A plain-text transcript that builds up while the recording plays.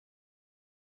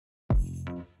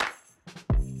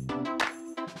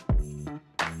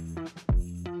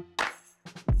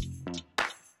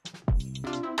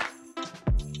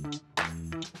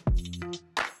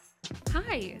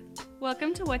Hi,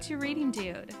 welcome to What You Reading,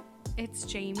 Dude. It's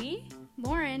Jamie,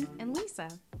 Lauren, and Lisa.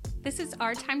 This is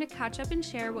our time to catch up and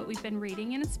share what we've been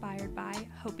reading and inspired by,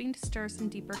 hoping to stir some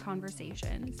deeper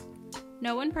conversations.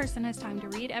 No one person has time to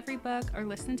read every book or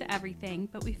listen to everything,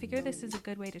 but we figure this is a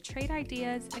good way to trade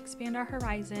ideas, expand our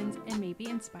horizons, and maybe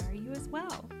inspire you as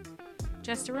well.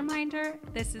 Just a reminder,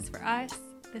 this is for us,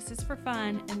 this is for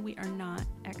fun, and we are not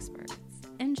experts.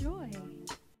 Enjoy!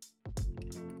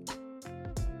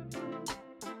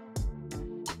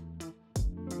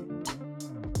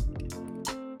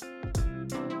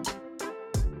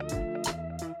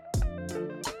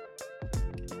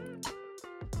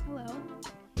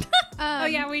 Oh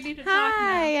yeah, we need to talk now.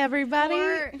 Hi, everybody.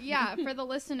 For the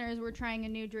listeners, we're trying a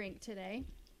new drink today.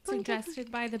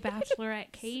 Suggested by the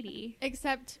Bachelorette Katie.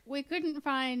 Except we couldn't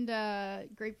find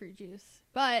grapefruit juice,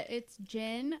 but it's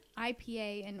gin,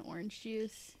 IPA, and orange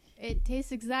juice. It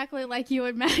tastes exactly like you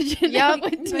would imagine it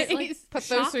would taste. Put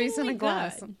those sweets in a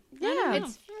glass. Good. Yeah,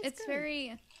 It's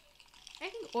very. I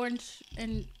think orange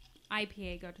and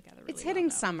IPA go together really it's hitting well,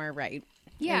 though. summer, right?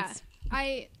 Yeah, It's-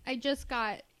 I just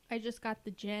got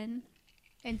the gin.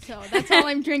 And so that's all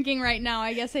I'm drinking right now.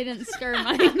 I guess I didn't stir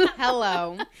mine.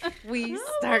 Hello, we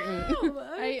starting.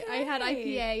 I had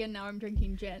IPA and now I'm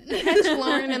drinking gin. Catch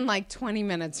Lauren in like 20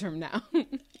 minutes from now.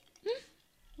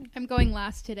 I'm going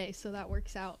last today, so that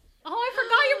works out. Oh, I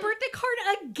forgot your birthday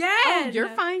card again. Oh, you're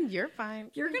fine. You're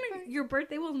fine. Your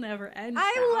birthday will never end.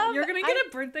 I Sal. love You're it. gonna get a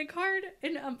birthday card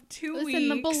in 2 weeks. Listen,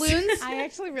 the balloons. I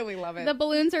actually really love it. The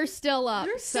balloons are still up.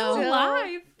 They're so still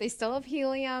alive. They still have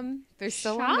helium. They're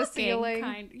still on the Shocking, ceiling.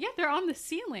 kind. Yeah, they're on the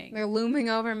ceiling. They're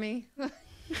looming over me.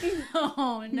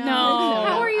 Oh no! No.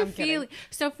 How are you I'm kidding. feeling?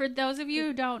 So, for those of you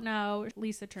who don't know,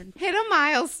 Lisa turned. Hit a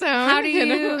milestone. How do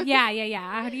you?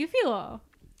 Yeah. How do you feel?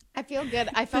 I feel good.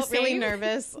 I felt really same?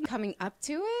 nervous coming up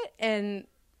to it, and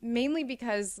mainly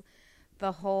because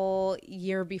the whole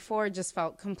year before just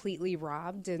felt completely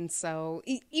robbed. And so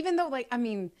even though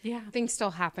things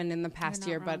still happened in the past You're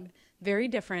year, not but wrong. very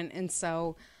different. And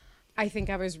so I think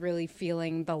I was really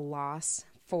feeling the loss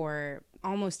for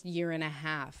almost a year and a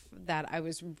half that I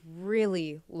was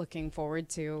really looking forward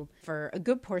to for a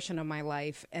good portion of my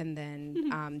life. And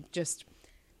then just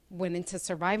went into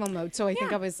survival mode. So I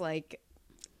think I was like,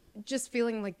 just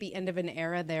feeling like the end of an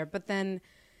era there, but then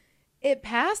it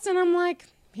passed and I'm like,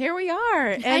 here we are.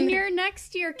 and your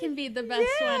next year can be the best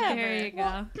one ever. There you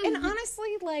go. And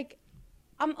honestly, like,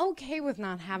 I'm okay with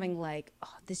not having like,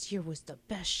 oh, this year was the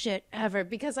best shit ever,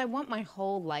 because I want my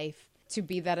whole life to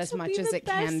be that as much as it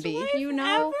can be, you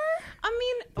know? I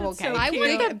mean, okay. so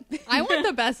I want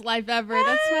the best life ever.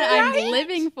 That's what I'm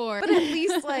living for. But at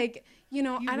least like, you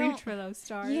know, You I reach don't for those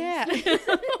stars. Yeah,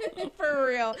 for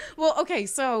real. Well, okay,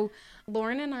 so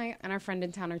Lauren and I and our friend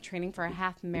in town are training for a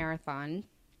half marathon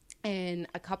in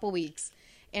a couple weeks.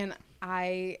 And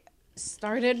I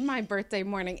started my birthday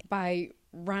morning by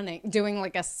doing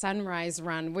like a sunrise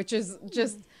run, which is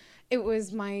just, it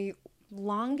was my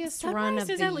longest run of Sunrise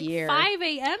is the at like year. 5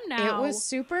 a.m. now. It was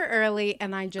super early,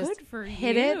 and I just Good for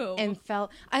hit you. it and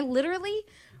felt, I literally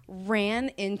ran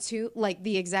into like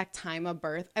the exact time of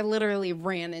birth. I literally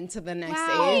ran into the next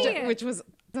Wow. age, which was,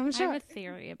 I'm I sure. have a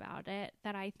theory about it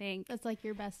that I think That's like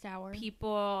your best hour.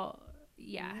 people,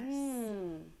 yes.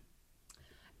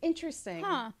 Interesting.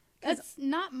 Huh. That's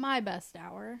not my best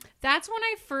hour. That's when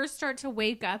I first start to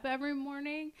wake up every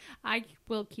morning. I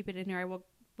will keep it in here.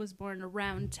 Was born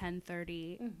around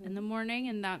 10:30 in the morning,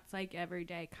 and that's like every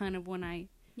day, kind of when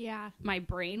Yeah. my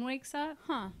brain wakes up.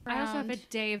 Huh. I also have a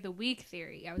day of the week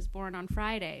theory. I was born on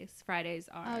Fridays. Fridays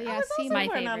are Oh, yeah. See, my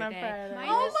born favorite on a day. Friday. Mine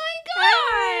Oh is- my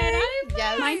god!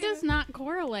 Yes. Mine does not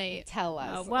correlate. Tell us.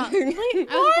 Oh, well, I was born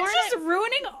Lauren's just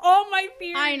ruining all my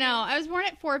theories. I know. I was born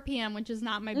at 4 p.m., which is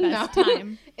not my best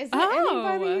time. Is it Oh.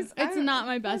 anybody's? It's not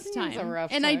my best I think it's time. a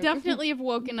rough And I time. definitely have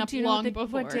woken up Do you know long what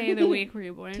before. what day of the week were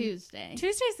you born? Tuesday.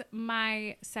 Tuesday's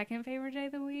my second favorite day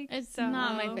of the week. It's so-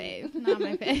 not my fave. Not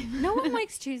my fave. No one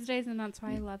likes Tuesdays, and that's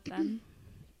why I love them.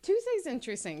 Tuesday's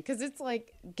interesting because it's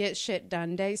like get shit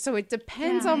done day. So it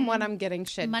depends Yeah. on what I'm getting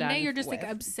shit done. Monday, you're just with. like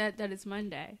upset that it's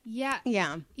Monday. Yeah.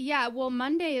 Yeah. Yeah, well,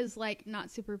 Monday is like not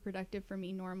super productive for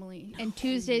me normally, and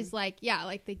Tuesday's like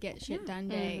like the get shit done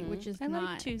day, which is I like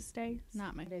not Tuesdays.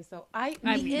 not my. Fridays, though. The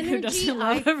mean, who energy doesn't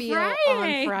I love a feel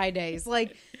Friday? on Fridays,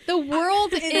 like The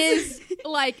world is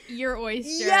like your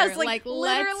oyster. yes, like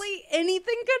literally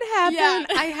anything could happen.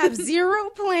 Yeah. I have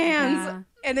zero plans, Yeah.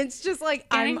 and it's just like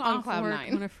Getting I'm on off cloud work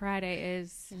nine. on a Friday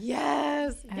is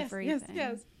Yes, Everything.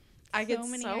 yes. I get So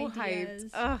many so ideas. hyped.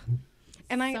 Ugh.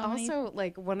 And I also,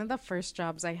 like, one of the first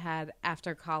jobs I had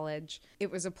after college,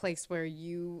 it was a place where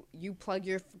you plug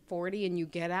your 40 and you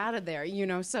get out of there, you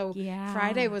know? So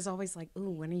Friday was always like, ooh,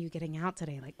 when are you getting out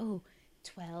today? Like, ooh,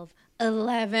 12,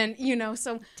 11, you know?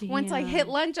 So once I hit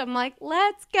lunch, I'm like,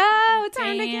 let's go.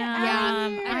 Time to get out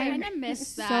of here. I kind of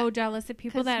miss that. So jealous of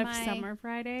people that have summer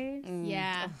Fridays.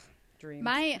 Yeah. Ugh, dreams.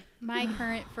 My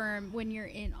current firm, when you're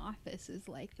in office, is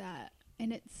like that.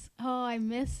 And it's, I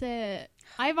miss it.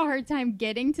 I have a hard time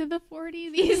getting to the 40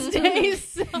 these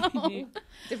days. So.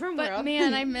 Different but world.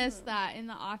 man, I miss that in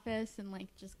the office and like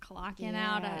just clocking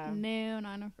out at noon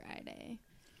on a Friday.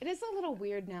 It is a little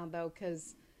weird now, though,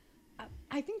 because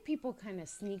I think people kind of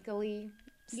sneakily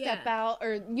step out,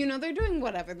 or, you know, they're doing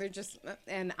whatever. They're just,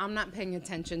 and I'm not paying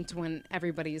attention to when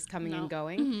everybody is coming and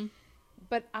going. Mm-hmm.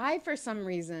 But I, for some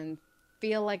reason,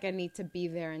 feel like I need to be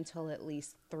there until at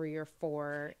least 3 or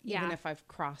 4, even if I've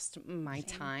crossed my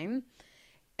time.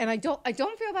 And I don't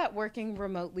feel that working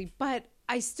remotely, but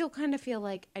I still kind of feel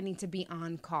like I need to be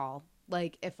on call.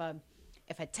 Like if a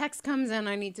text comes in,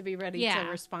 I need to be ready to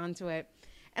respond to it.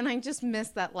 And I just miss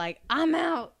that, like, I'm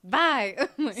out, bye.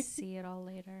 See it all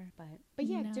later. But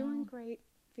yeah, doing great,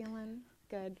 feeling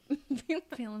good.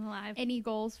 Feeling alive. Any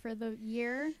goals for the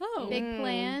year? Oh. Big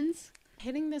plans?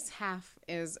 Hitting this half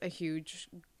is a huge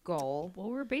goal. Well,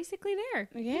 we're basically there.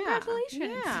 Yeah.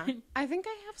 Congratulations. Yeah. I think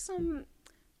I have some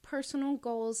personal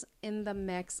goals in the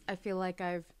mix. I feel like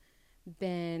I've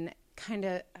been kind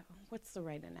of, what's the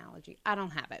right analogy? I don't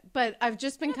have it. But I've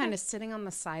just been kind of sitting on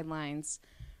the sidelines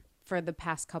for the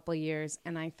past couple of years.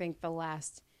 And I think the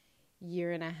last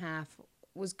year and a half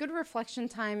was good reflection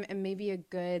time, and maybe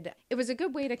it was a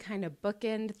good way to kind of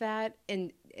bookend that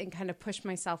and kind of push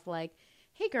myself like,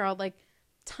 hey girl, like,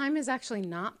 time is actually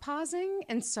not pausing,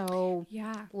 and so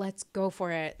let's go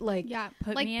for it. Like,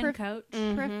 put me in, coach.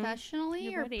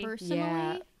 Professionally or personally?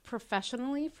 Yeah,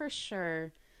 professionally for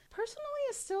sure. Personally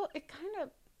is still, it kind of,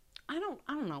 I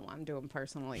don't know what I'm doing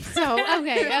personally. So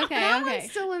okay. I'm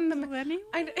still in the.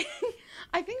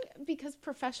 I think because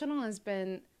professional it's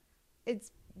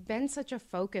been such a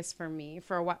focus for me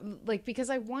for a while. Like, because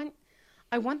I want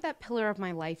that pillar of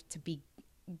my life to be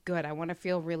good. I want to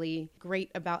feel really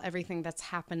great about everything that's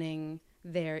happening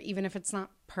there, even if it's not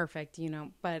perfect, you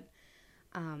know. But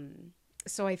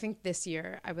so I think this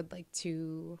year I would like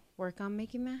to work on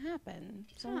making that happen.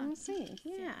 So we'll see.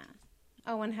 Yeah.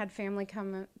 Owen had family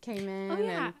came in. Oh,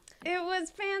 yeah. And it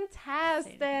was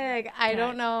fantastic. I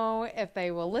don't know if they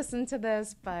will listen to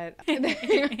this, but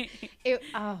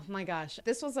oh my gosh.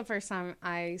 This was the first time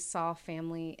I saw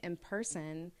family in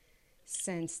person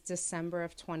since December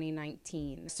of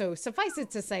 2019. So suffice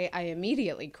it to say, I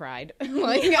immediately cried. Like,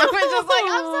 I was just like,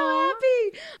 I'm so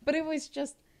happy. But it was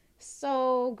just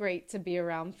so great to be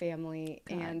around family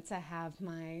and to have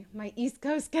my East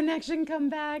Coast connection come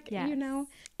back, you know.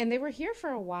 And they were here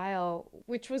for a while,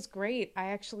 which was great.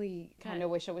 I actually kind of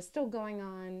wish I was still going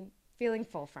on, feeling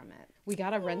full from it. We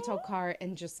got a rental car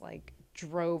and just like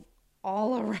drove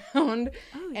all around,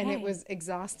 and it was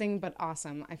exhausting but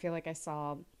awesome. I feel like I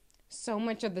saw so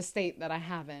much of the state that I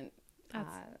haven't.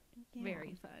 That's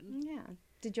very fun. Yeah.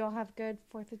 Did you all have good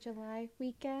 4th of July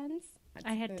weekends?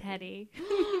 I had Teddy.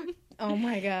 Oh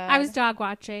my God. I was dog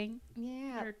watching.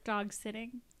 Yeah. Or dog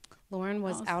sitting. Lauren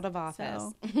was out of office.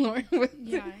 So. Lauren was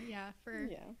for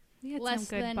we had less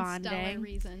some good than bonding stellar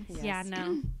reasons. Yes. Yeah,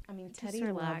 no. I mean, Teddy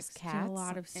loves cats. A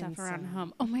lot of stuff around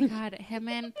home. Oh my God, him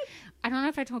and I don't know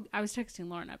if I was texting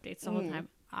Lauren updates the whole time,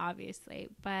 obviously,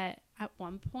 but at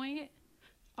one point,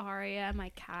 Aria, my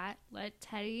cat, let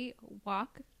Teddy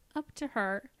walk up to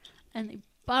her, and they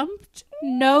bumped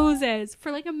noses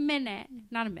for like a minute,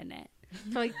 not a minute,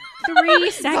 for like 3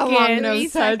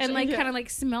 seconds, and like kind of like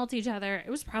smelt each other. It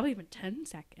was probably even 10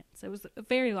 seconds. It was a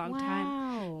very long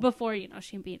time before, you know,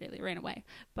 she immediately ran away.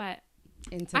 But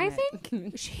I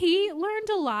think he learned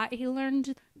a lot. He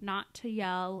learned not to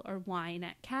yell or whine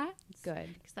at cats.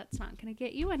 Good. Because that's not going to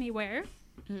get you anywhere.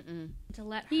 To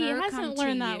let her he hasn't come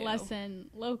learned to that you. lesson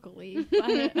locally,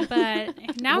 but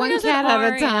now one he knows cat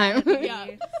at a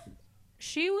time.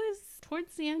 She was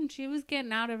towards the end. She was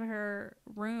getting out of her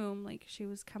room, like she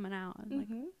was coming out and like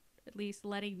at least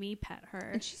letting me pet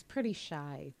her. And she's pretty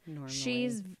shy normally.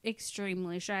 She's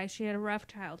extremely shy. She had a rough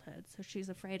childhood, so she's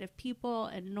afraid of people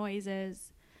and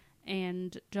noises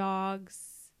and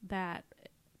dogs that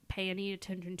pay any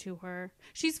attention to her.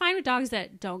 She's fine with dogs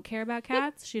that don't care about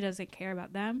cats. She doesn't care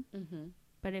about them.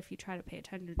 But if you try to pay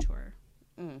attention to her,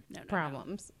 no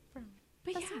problems. No.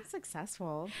 But that sounds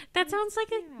successful. That sounds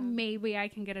like maybe I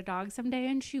can get a dog someday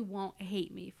and she won't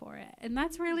hate me for it. And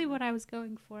that's really what I was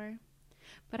going for.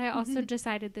 But I also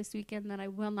decided this weekend that I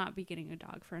will not be getting a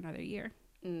dog for another year.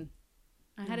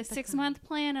 I had a 6-month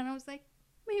plan, and I was like,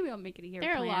 maybe I'll make it a year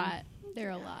They're plan. a lot. They're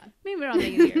a lot. Maybe I'll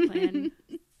make it a year plan.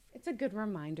 It's a good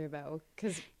reminder, though,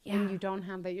 because Yeah. when you don't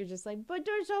have that, you're just like, but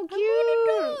they're so cute. I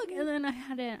want a dog. And then I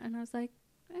had it, and I was like,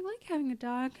 I like having a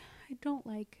dog. I don't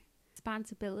like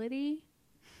responsibility.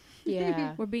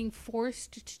 Yeah. Or being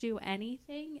forced to do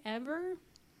anything ever.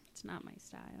 It's not my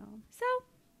style. So,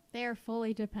 They are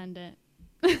fully dependent.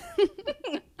 but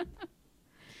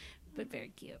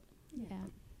very cute.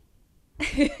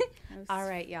 Yeah. All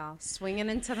right, y'all. Swinging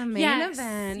into the main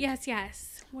event.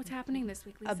 Yes. What's happening this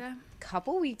week, Lisa?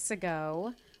 Couple weeks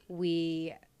ago,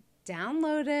 we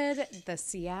downloaded the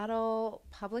Seattle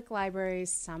Public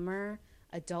Library's Summer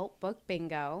Adult Book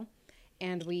Bingo,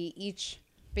 and we each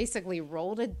basically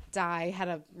rolled a die, had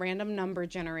a random number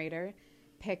generator,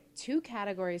 picked 2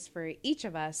 categories for each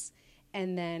of us,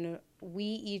 and then we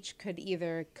each could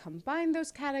either combine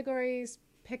those categories,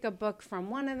 pick a book from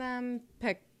one of them,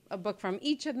 pick a book from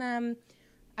each of them.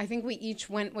 I think we each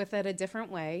went with it a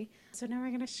different way. So now we're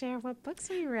going to share what books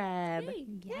we read.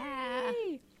 Yeah.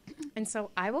 Yay! And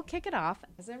so I will kick it off.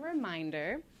 As a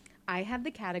reminder, I had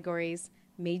the categories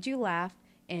Made You Laugh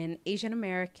and Asian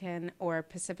American or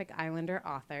Pacific Islander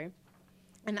author.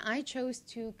 And I chose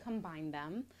to combine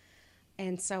them.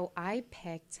 And so I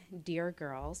picked Dear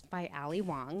Girls by Ali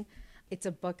Wong. It's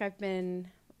a book I've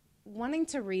been wanting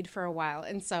to read for a while.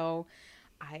 And so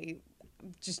I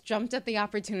just jumped at the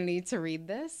opportunity to read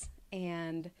this.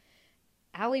 And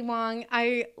Ali Wong,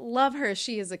 I love her.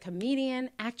 She is a comedian,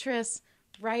 actress,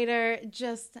 writer,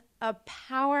 just a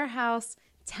powerhouse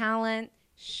talent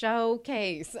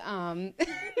showcase.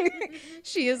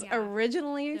 She is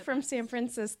originally from San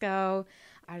Francisco.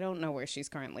 I don't know where she's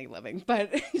currently living, but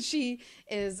she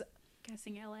is...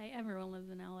 Guessing LA. Everyone lives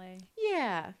in LA.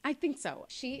 Yeah, I think so.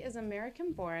 She is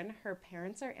American born. Her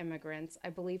parents are immigrants. I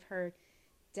believe her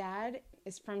dad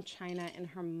is from China and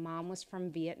her mom was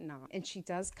from Vietnam. And she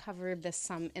does cover this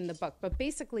some in the book. But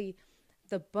basically,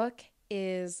 the book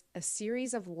is a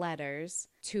series of letters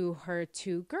to her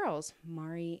 2 girls,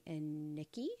 Mari and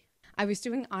Nikki. I was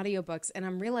doing audiobooks and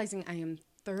I'm realizing I am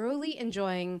thoroughly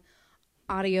enjoying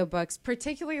audiobooks.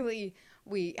 Particularly,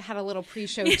 we had a little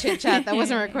pre-show chit-chat that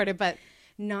wasn't recorded, but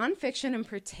nonfiction in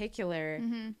particular,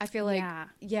 I feel like,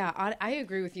 I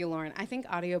agree with you, Lauren. I think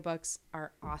audiobooks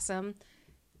are awesome.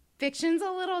 Fiction's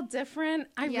a little different.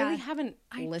 I really haven't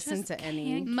listened to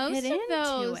any. Most Get of into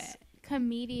those it.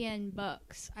 comedian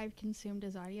books I've consumed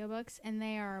as audiobooks, and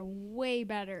they are way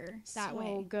better that way.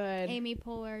 So good. Amy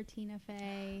Poehler, Tina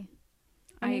Fey,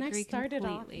 I mean, I agree started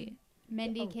completely.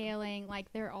 Mindy Kaling,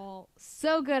 like they're all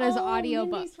so good as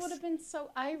audiobooks. Mindy's would have been so...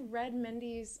 I read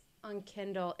Mindy's on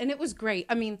Kindle, and it was great.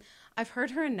 I mean, I've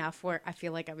heard her enough where I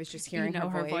feel like I was just hearing her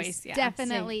voice. Yeah.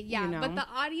 Definitely, Same, yeah. you know. But the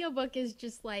audiobook is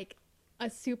just like a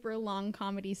super long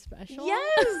comedy special.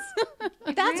 Yes!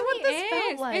 That's what this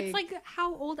felt like. It's like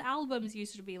how old albums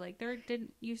used to be. Like, there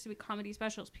didn't used to be comedy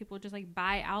specials. People would just like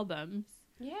buy albums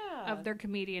of their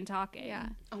comedian talking. Yeah.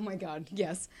 Oh my God,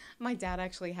 yes. My dad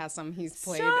actually has some he's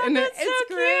played. Stop, and that's it's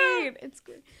so great. It's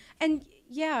great. And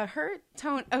yeah, her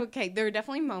tone, okay, there are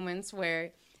definitely moments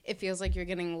where it feels like you're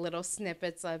getting little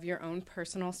snippets of your own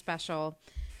personal special.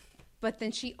 But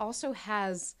then she also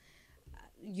has,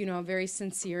 you know, a very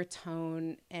sincere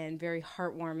tone and very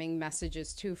heartwarming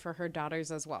messages too for her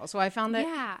daughters as well. So I found it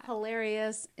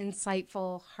hilarious,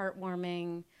 insightful,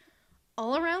 heartwarming.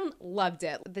 All around, loved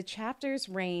it. The chapters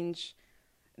range,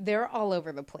 they're all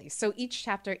over the place. So each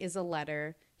chapter is a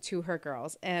letter to her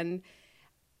girls. And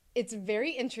it's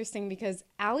very interesting because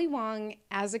Ali Wong,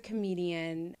 as a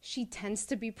comedian, she tends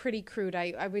to be pretty crude.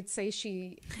 I would say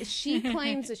she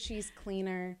claims that she's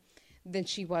cleaner than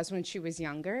she was when she was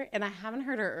younger. And I haven't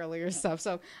heard her earlier stuff,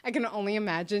 so I can only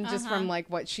imagine just from like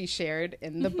what she shared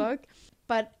in the book.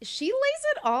 But she lays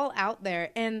it all out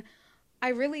there. And I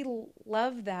really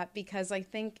love that because I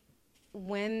think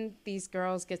when these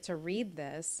girls get to read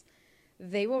this,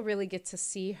 they will really get to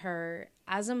see her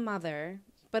as a mother,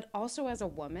 but also as a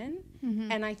woman.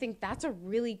 And I think that's a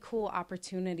really cool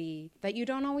opportunity that you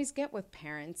don't always get with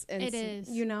parents. And It is.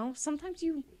 You know, sometimes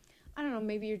I don't know,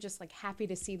 maybe you're just like happy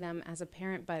to see them as a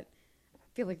parent, but I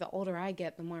feel like the older I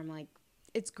get, the more I'm like,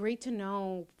 it's great to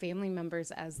know family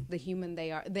members as the human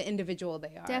they are, the individual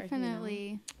they are.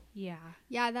 Definitely. You know?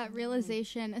 Yeah, that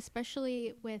realization,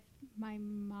 especially with my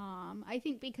mom. I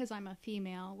think because I'm a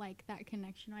female, like that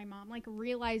connection to my mom, like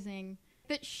realizing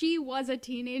that she was a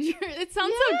teenager. It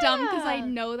sounds so dumb because I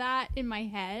know that in my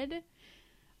head.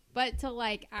 But to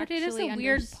like actually But it is a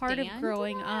weird part of understand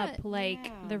growing that. up,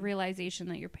 like the realization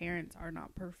that your parents are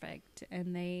not perfect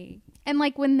and they And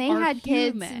like when they are had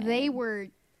kids, human. they were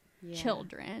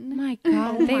children. My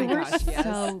God, Oh they my were gosh, yes.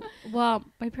 so well.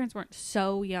 My parents weren't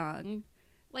so young.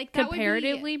 Like that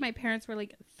Comparatively, my parents were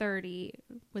like 30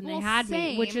 when they Well, had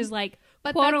me, which same. is like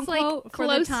but quote that's unquote like for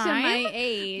close the to time, my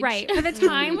age, right? For the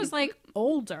time was like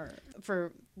older.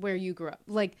 For where you grew up.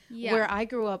 Like Yeah. where I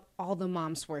grew up, all the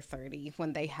moms were 30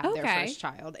 when they had their Okay. first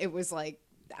child. It was like,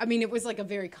 I mean, it was like a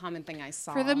very common thing I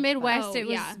saw. For the Midwest, Oh, it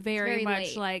was yeah. very, Very much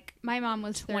late. like My mom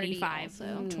was 25, 30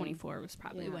 also. 24 was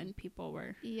probably Yeah. when people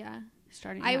were Yeah.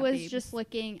 starting. To I have was babies. just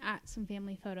looking at some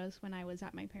family photos when I was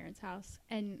at my parents' house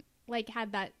and like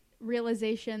had that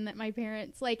realization that my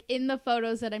parents, like in the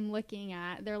photos that I'm looking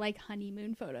at, they're like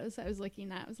honeymoon photos I was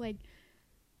looking at. I was like,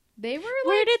 they were like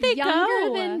Where did they younger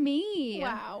go? than me.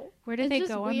 Wow. Where did It's they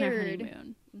just go on their weird.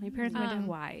 honeymoon? My parents went to Um,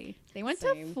 Hawaii. They went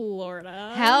Same. to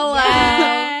Florida. Hello.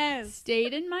 Yes.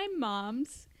 Stayed in my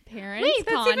mom's parents' Wait,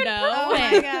 that's condo. even Oh my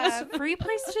perfect. God. Free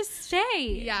place to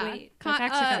stay. Yeah. Wait, Con-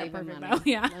 that's actually kind Saving of perfect money. though.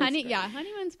 Yeah. That's Honey, great. yeah,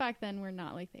 honeymoons back then were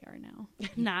not like they are now.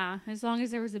 Nah, as long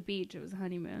as there was a beach, it was a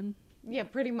honeymoon. Yeah,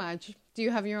 pretty much. Do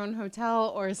you have your own hotel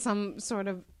or some sort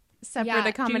of separate Yeah. Do you have a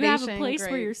accommodation? Do you have a place where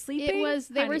Great. you're sleeping? It was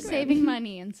they were Honeymoon. saving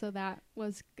money, and so that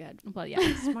was good. Well,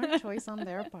 yeah. Smart choice on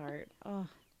their part. Oh,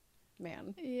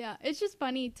 man. Yeah, it's just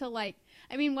funny to like.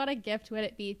 I mean, what a gift would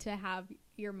it be to have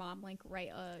your mom like write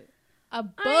a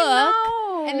book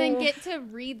and then get to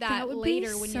read that, would be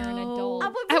later when you're an so- adult. I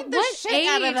would At read the what shit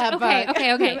out of age- that okay, book.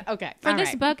 okay. Okay. For all this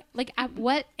right. book, like, at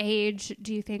what age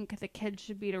do you think the kids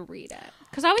should be to read it?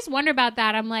 Because I always wonder about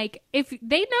that. I'm like, if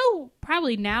they know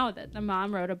probably now that the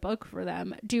mom wrote a book for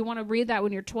them, do you want to read that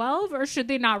when you're 12, or should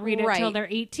they not read it till Right. they're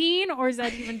 18, or is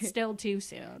that even still too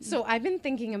soon? So I've been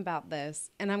thinking about this,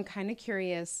 and I'm kind of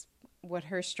curious what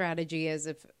her strategy is.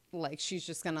 If like she's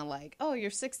just gonna like, oh, you're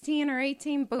 16 or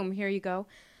 18, boom, here you go.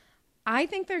 I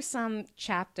think there's some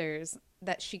chapters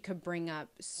that she could bring up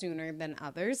sooner than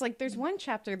others. Like there's one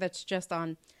chapter that's just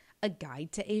on a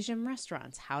guide to Asian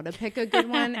restaurants, how to pick a good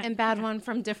one and bad one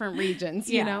from different regions,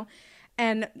 you Yeah. know?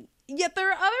 And yet there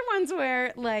are other ones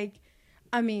where like,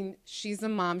 I mean, she's a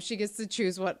mom. She gets to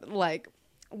choose what, like,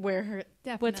 where her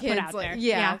What's put kids, out like, there.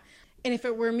 yeah. And if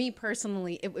it were me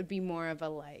personally, it would be more of a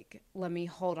like, let me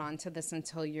hold on to this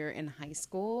until you're in high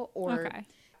school. Or Okay.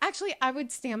 actually, I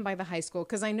would stand by the high school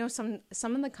because I know some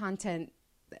of the content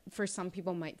for some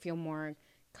people might feel more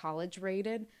college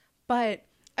rated, but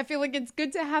I feel like it's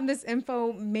good to have this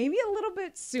info maybe a little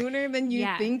bit sooner than you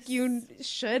Yes. think you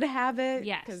should have it.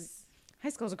 Yes. because high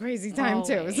school's a crazy time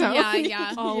too. Always. So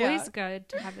Yeah. Always good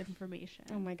to have information.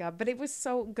 Oh my God. But it was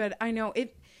so good. I know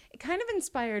it kind of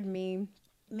inspired me.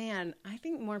 Man, I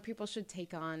think more people should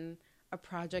take on a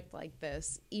project like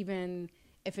this, even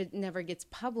if it never gets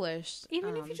published.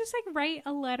 Even if you just like write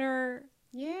a letter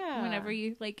yeah. whenever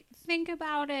you like think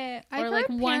about it, I've or like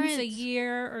heard once a parents-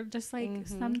 year, or just like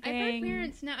something. I've heard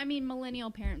parents now. I mean,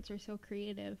 millennial parents are so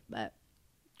creative, but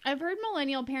I've heard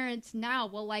millennial parents now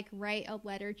will like write a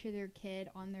letter to their kid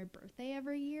on their birthday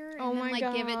every year, and Oh then my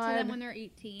like give it to God. them when they're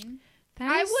 18. That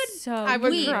I is would- so I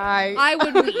would weird. cry. I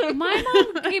would weep. My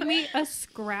mom gave me a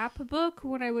scrapbook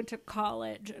when I went to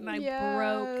college, and I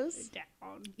broke Yes.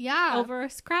 down Yeah. over a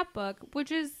scrapbook, which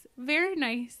is very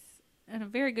nice and a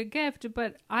very good gift.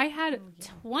 But I had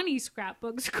 20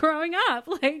 scrapbooks growing up.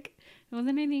 Like, it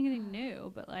wasn't anything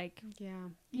new, but like, Yeah.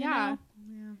 you Yeah. know.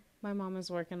 Yeah. My mom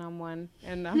is working on one.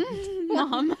 And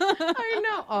Mom. I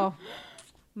know. Oh,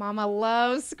 Mama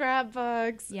loves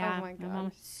scrapbooks. Yeah. Oh my God.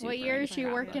 mom's super What year is into she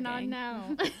working scrapbooking. on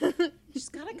now? She's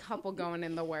got a couple going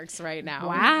in the works right now.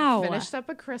 Wow. Finished up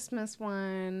a Christmas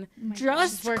one.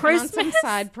 Just She's working on some Christmas?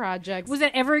 side projects. Was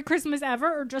it every Christmas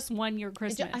ever, or just 1 year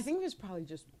Christmas? I think it was probably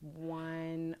just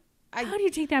one. How do you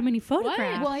take that many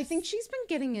photographs? Well, I think she's been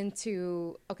getting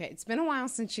into. Okay, it's been a while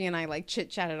since she and I like chit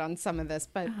chatted on some of this,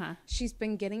 but she's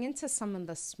been getting into some of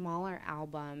the smaller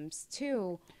albums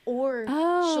too. Or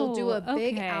she'll do a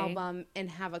big okay. album and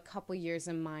have a couple years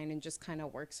in mind and just kind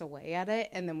of works away at it.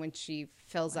 And then when she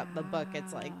fills up the book,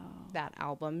 it's like that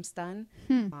album's done.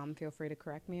 Mom, feel free to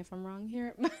correct me if I'm wrong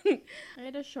here. I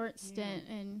had a short stint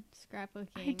in scrapbooking.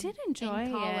 I did enjoy in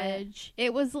it. college.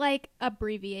 It was like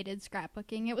abbreviated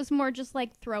scrapbooking. It was more just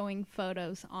like throwing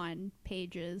photos on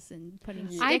pages and putting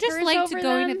stickers I just like to over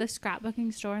go into them. the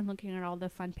scrapbooking store and looking at all the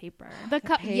fun paper.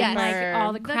 Yes, Like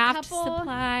all the The craft couple-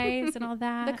 supplies and all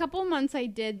that. the couple months I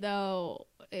did though,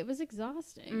 it was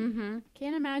exhausting. Mm-hmm.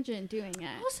 Can't imagine doing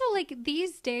it. Also, like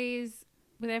these days,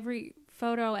 with every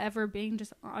photo ever being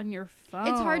just on your phone,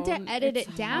 It's hard to edit it's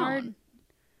it down. hard.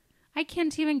 I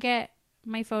can't even get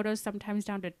my photos sometimes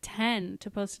down to 10 to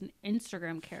post an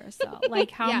Instagram carousel. Like,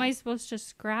 how am Yeah. I supposed to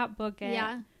scrapbook it?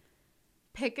 Yeah.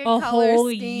 Pick a A color whole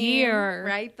scheme, year.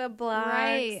 write the blocks.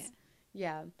 Right.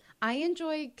 Yeah. I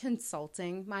enjoy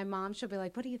consulting my mom. She'll be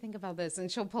like, what do you think about this?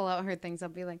 And she'll pull out her things. I'll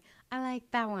be like, I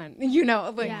like that one. You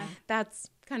know, like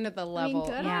that's kind of the level. I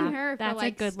mean, good on her that's for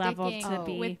like a good level sticking to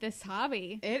be with this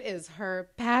hobby. It is her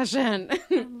passion.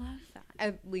 I love that.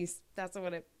 At least that's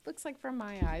what it looks like from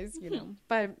my eyes, you know.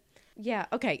 But yeah,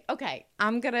 okay.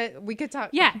 We could talk.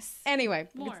 Yes. Anyway.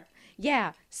 More.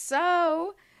 Yeah.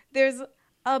 So there's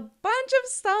a bunch of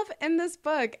stuff in this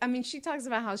book. I mean, she talks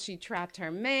about how she trapped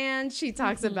her man. She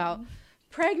talks about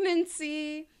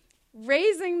pregnancy,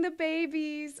 raising the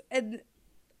babies, and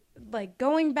like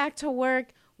going back to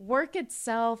work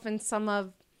itself, and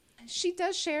she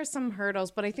does share some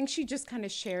hurdles, but I think she just kind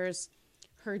of shares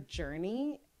her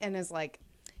journey and is like,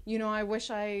 you know, I wish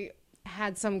I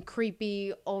had some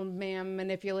creepy old man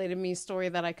manipulated me story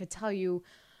that I could tell you.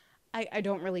 I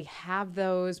don't really have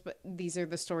those, but these are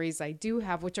the stories I do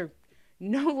have, which are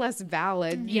no less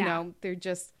valid. You know, they're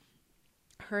just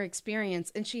her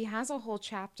experience. And she has a whole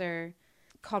chapter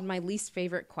called My Least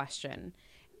Favorite Question.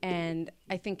 And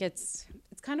I think it's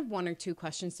kind of one or two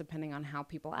questions depending on how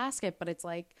people ask it. But it's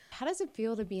like, how does it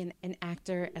feel to be an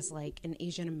actor as like an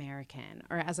Asian American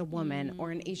or as a woman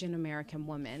or an Asian American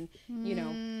woman, you know?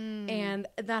 And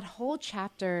that whole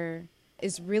chapter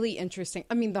is really interesting.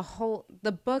 I mean,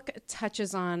 the book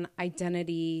touches on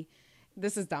identity.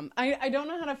 This is dumb. I don't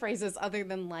know how to phrase this other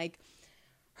than like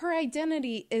her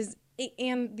identity is,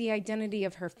 and the identity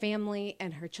of her family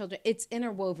and her children, it's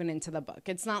interwoven into the book.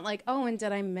 It's not like, oh, and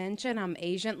did I mention I'm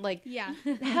Asian? Like,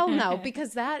 hell no,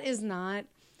 because that is not.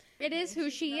 It is who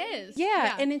she is.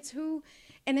 Yeah, and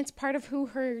it's part of who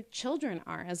her children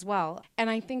are as well.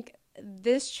 And I think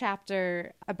this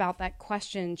chapter about that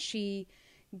question, she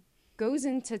goes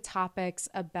into topics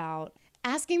about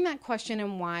asking that question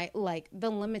and why, like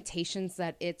the limitations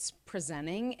that it's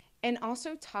presenting, and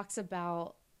also talks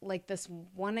about like this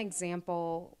one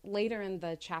example later in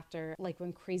the chapter, like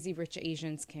when Crazy Rich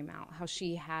Asians came out, how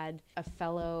she had a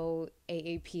fellow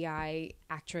AAPI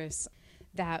actress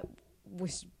that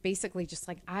was basically just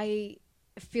like, I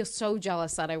feel so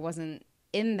jealous that I wasn't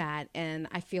in that, and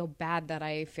I feel bad that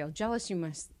I feel jealous. You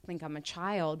must think I'm a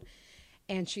child.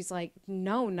 And she's like,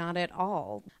 no, not at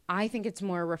all. I think it's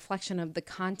more a reflection of the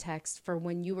context for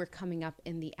when you were coming up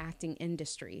in the acting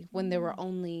industry, when there were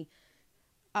only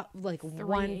like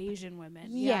Three Asian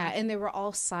women. Yeah, and they were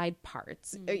all side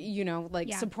parts, you know,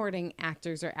 like supporting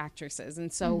actors or actresses.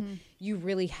 And so you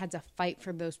really had to fight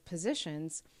for those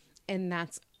positions. And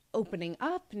that's opening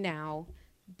up now.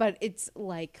 But it's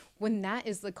like when that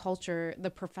is the culture, the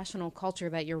professional culture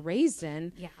that you're raised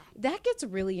in, that gets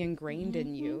really ingrained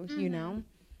in you, you know?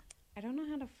 I don't know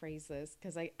how to phrase this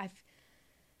because I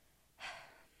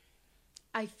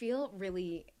feel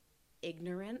really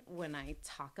ignorant when I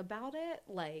talk about it,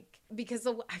 like, because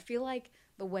I feel like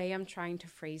the way I'm trying to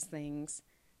phrase things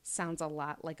sounds a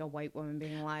lot like a white woman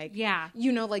being like,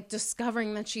 you know, like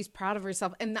discovering that she's proud of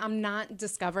herself. And I'm not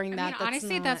discovering that. I mean,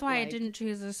 honestly, that's why I didn't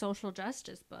choose a social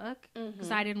justice book, because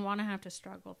I didn't want to have to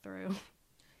struggle through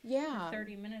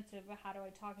 30 minutes of how do I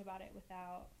talk about it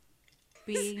without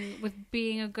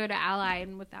being a good ally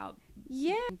and without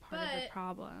being part of the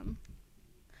problem.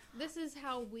 This is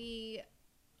how we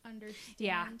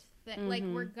understand that like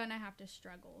we're gonna have to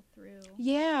struggle through.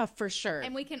 Yeah, for sure.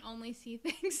 And we can only see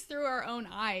things through our own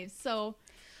eyes. So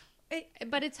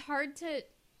but it's hard to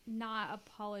not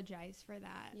apologize for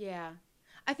that. Yeah.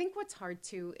 I think what's hard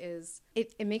too is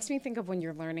it makes me think of when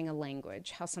you're learning a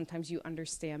language, how sometimes you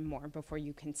understand more before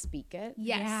you can speak it.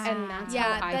 Yes. And that's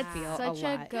how I feel such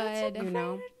a lot. A good, you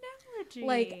know?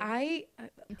 Like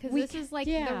because this is like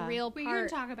the real part. We can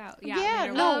talk about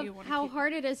how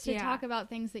hard it is to talk about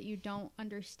things that you don't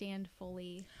understand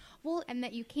fully. Well, and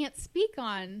that you can't speak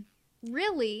on,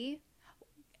 really.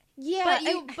 Yeah,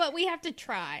 but we have to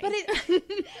try. But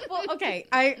well, okay.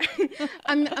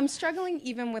 I'm struggling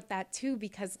even with that too,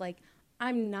 because like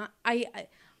I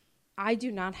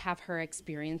do not have her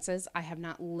experiences. I have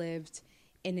not lived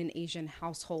in an Asian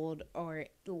household or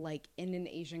like in an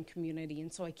Asian community,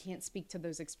 and so I can't speak to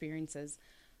those experiences.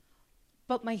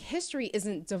 But my history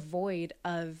isn't devoid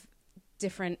of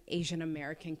different Asian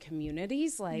American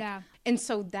communities, like, and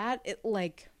so that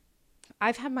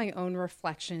I've had my own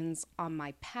reflections on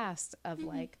my past of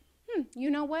like, you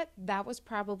know what, that was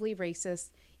probably racist,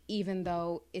 even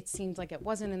though it seems like it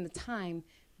wasn't in the time,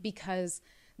 because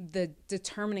the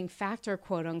determining factor,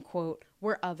 quote unquote,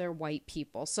 were other white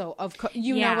people. So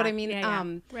you know what I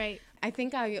mean? Right. I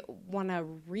think I want to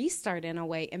restart in a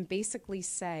way and basically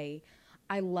say,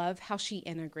 I love how she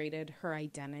integrated her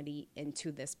identity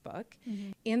into this book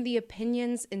and the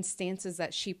opinions and stances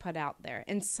that she put out there.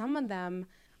 And some of them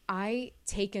I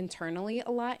take internally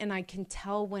a lot, and I can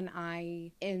tell when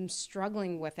I am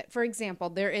struggling with it. For example,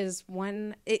 there is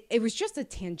one, it was just a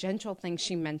tangential thing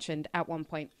she mentioned at one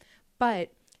point,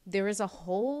 but there is a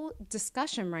whole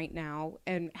discussion right now,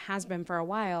 and has been for a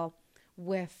while,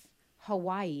 with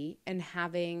Hawaii and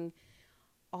having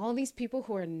all these people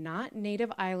who are not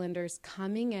native islanders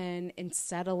coming in and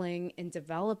settling and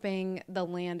developing the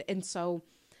land. And so,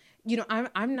 you know,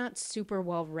 I'm not super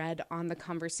well read on the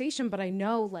conversation, but I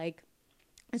know, like,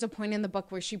 there's a point in the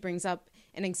book where she brings up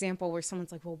an example where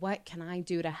someone's like, well, what can I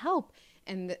do to help?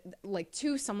 And like,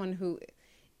 to someone who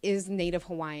is Native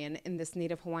Hawaiian, and this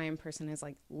Native Hawaiian person is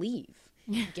like, leave,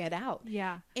 get out.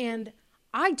 Yeah. And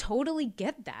I totally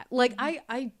get that. Like,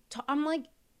 I'm like,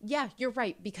 yeah, you're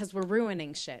right, because we're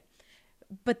ruining shit.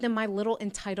 But then my little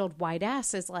entitled white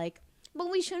ass is like, but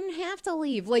we shouldn't have to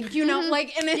leave. Like, you know,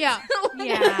 like, and it's,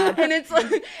 Yeah. and it's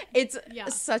like, it's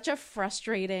such a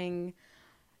frustrating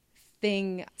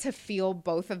thing to feel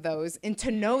both of those, and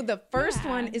to know the first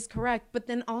one is correct, but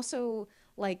then also,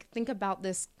 like, think about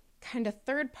this kind of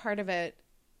third part of it,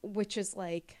 which is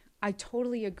like, I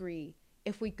totally agree.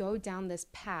 If we go down this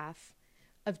path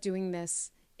of doing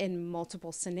this in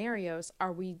multiple scenarios,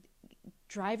 are we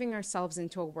driving ourselves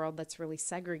into a world that's really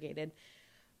segregated?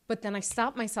 But then I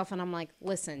stop myself and I'm like,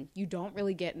 listen, you don't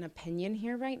really get an opinion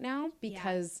here right now,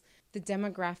 because the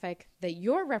demographic that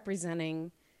you're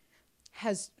representing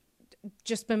has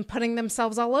just been putting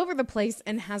themselves all over the place,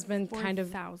 and has been For kind of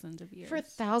thousands of years. for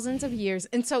thousands of years.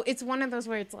 And so it's one of those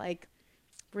where it's like,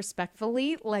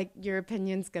 respectfully, like, your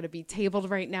opinion's going to be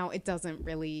tabled right now. It doesn't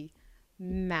really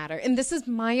matter. And this is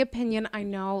my opinion. I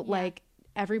know, like,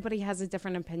 everybody has a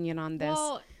different opinion on this.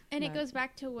 Well, and it goes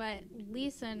back to what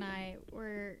Lisa and I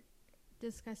were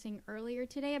discussing earlier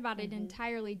today about an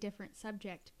entirely different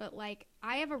subject. But, like,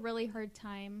 I have a really hard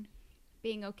time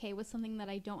being okay with something that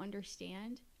I don't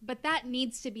understand. But that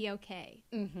needs to be okay.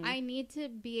 I need to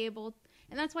be able,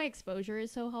 and that's why exposure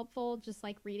is so helpful, just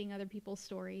like reading other people's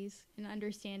stories and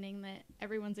understanding that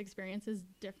everyone's experience is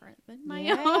different than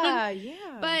my own.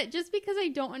 Yeah. But just because I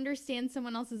don't understand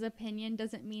someone else's opinion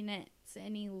doesn't mean it's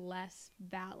any less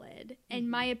valid. And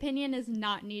my opinion is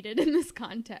not needed in this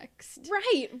context.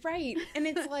 Right. And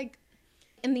it's like,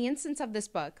 in the instance of this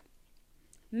book,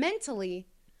 mentally,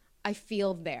 I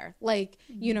feel there. Like,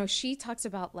 you know, she talks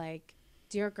about, like,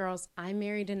 dear girls, I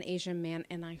married an Asian man,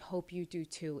 and I hope you do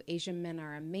too. Asian men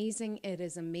are amazing. It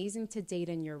is amazing to date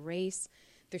in your race.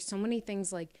 There's so many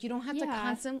things, like, you don't have to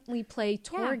constantly play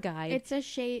tour guide. It's a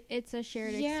shared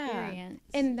experience.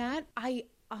 And that, I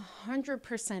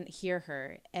 100% hear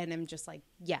her, and I'm just like,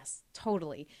 yes,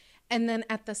 totally. And then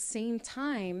at the same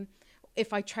time,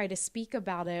 if I try to speak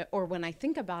about it, or when I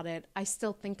think about it, I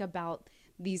still think about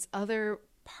these other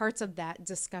parts of that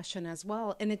discussion as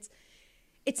well. And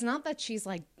it's not that she's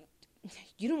like,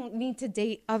 you don't need to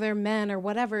date other men or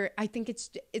whatever. I think it's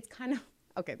kind of,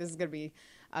 okay, this is going to be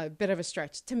a bit of a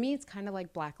stretch. To me, it's kind of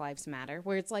like Black Lives Matter,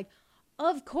 where it's like,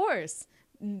 of course,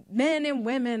 men and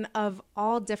women of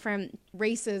all different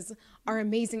races are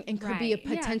amazing and could be a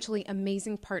potentially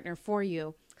amazing partner for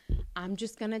you. I'm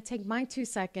just going to take my 2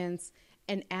 seconds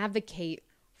and advocate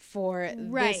for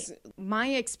this, my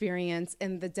experience,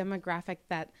 and the demographic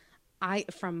that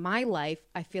from my life,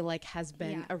 I feel like has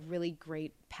been a really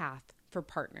great path for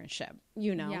partnership,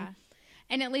 you know? Yeah.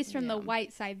 And at least from the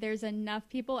white side, there's enough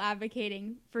people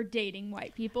advocating for dating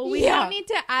white people. We don't need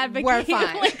to advocate. We're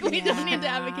fine. Like, we don't need to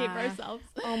advocate for ourselves.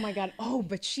 Oh my God. Oh,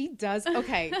 but she does.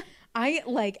 Okay.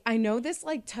 I know this,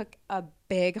 like, took a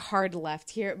big hard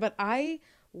left here, but I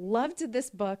loved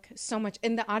this book so much.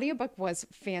 And the audiobook was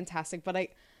fantastic, but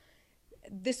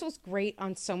this was great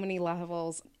on so many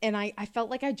levels. And I felt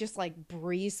like I just, like,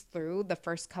 breezed through the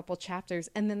first couple chapters.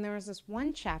 And then there was this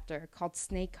one chapter called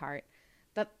Snake Heart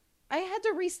that I had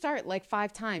to restart like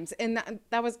 5 times. And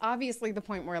that was obviously the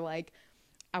point where, like,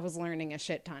 I was learning a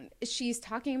shit ton. She's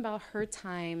talking about her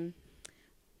time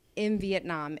in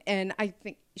Vietnam. And I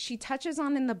think she touches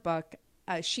on in the book,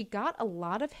 she got a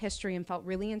lot of history and felt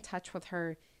really in touch with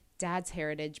her dad's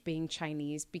heritage, being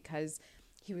Chinese, because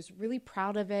he was really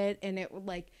proud of it. And it,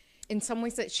 like, in some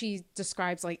ways that she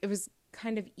describes, like, it was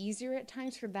kind of easier at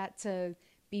times for that to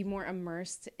be more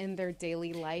immersed in their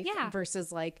daily life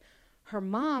versus, like, her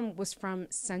mom was from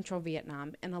Central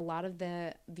Vietnam, and a lot of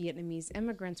the Vietnamese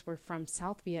immigrants were from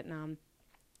South Vietnam.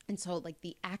 And so, like,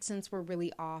 the accents were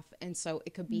really off. And so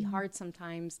it could be hard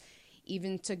sometimes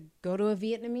even to go to a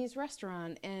Vietnamese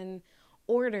restaurant and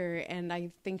order. And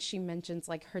I think she mentions,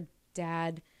 like, her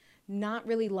dad not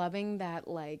really loving that,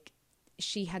 like,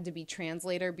 she had to be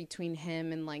translator between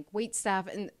him and, like, wait staff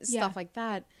and stuff like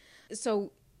that.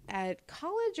 So at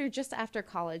college or just after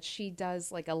college, she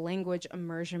does like a language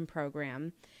immersion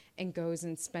program and goes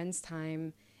and spends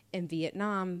time in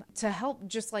Vietnam to help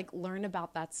just like learn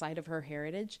about that side of her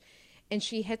heritage. And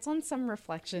she hits on some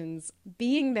reflections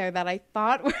being there that I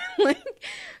thought were like,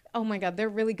 oh my God, they're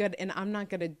really good. And I'm not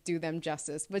going to do them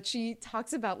justice. But she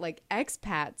talks about like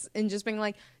expats and just being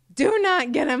like, do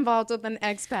not get involved with an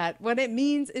expat. What it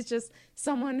means is just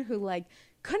someone who like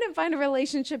couldn't find a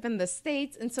relationship in the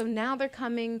States. And so now they're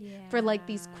coming for like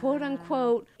these quote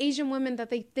unquote Asian women that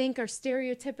they think are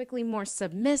stereotypically more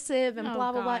submissive and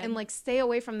blah, blah, blah. And like stay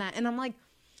away from that. And I'm like,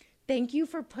 thank you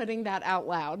for putting that out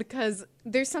loud, because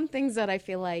there's some things that I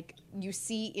feel like you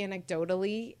see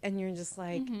anecdotally and you're just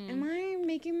like, am I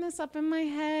making this up in my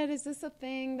head? Is this a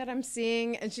thing that I'm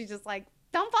seeing? And she's just like,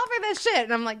 don't fall for this shit.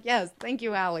 And I'm like, yes, thank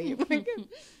you, Allie.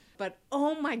 But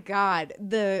oh my God,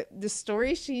 the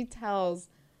stories she tells,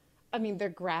 I mean, they're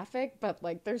graphic, but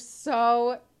like they're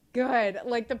so good.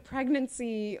 Like the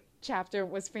pregnancy chapter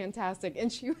was fantastic,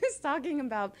 and she was talking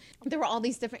about there were all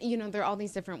these different, there are all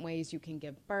these different ways you can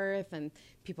give birth, and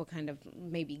people kind of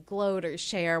maybe gloat or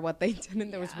share what they did.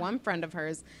 And there was one friend of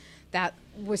hers that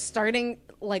was starting,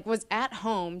 like was at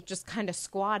home, just kind of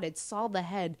squatted, saw the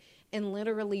head, and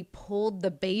literally pulled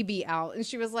the baby out. And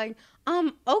she was like,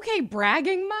 okay,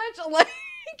 bragging much? Like,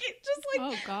 just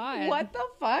like, oh God, what the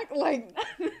fuck? Like,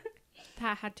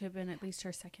 that had to have been at least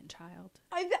her second child.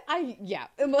 Yeah.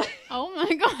 Oh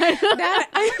my God.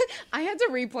 I had to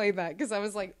replay that because I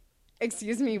was like,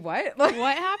 excuse me, what? Like,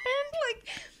 what happened? Like,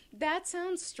 that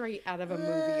sounds straight out of a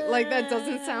movie. Like, that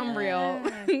doesn't sound real.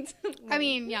 I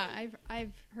mean, yeah,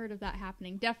 I've heard of that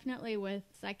happening. Definitely with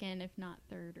second, if not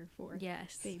third or fourth.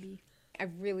 Yes. Baby. I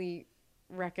really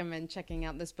recommend checking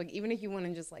out this book, even if you want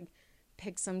to just like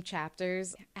pick some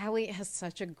chapters. Allie has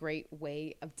such a great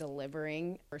way of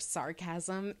delivering her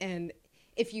sarcasm. And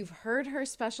if you've heard her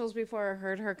specials before or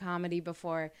heard her comedy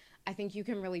before, I think you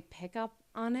can really pick up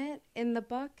on it in the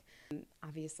book.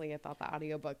 Obviously, I thought the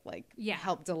audiobook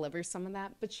helped deliver some of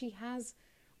that, but she has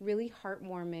really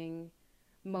heartwarming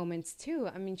moments too.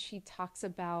 I mean, she talks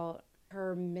about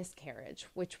her miscarriage,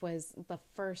 which was the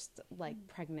first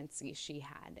pregnancy she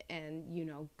had, and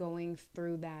going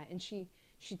through that. And she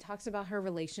talks about her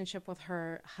relationship with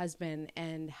her husband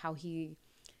and how he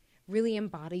really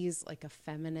embodies like a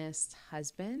feminist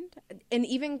husband, and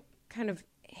even kind of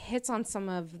hits on some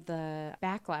of the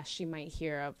backlash she might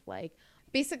hear of like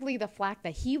basically the flack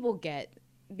that he will get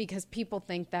because people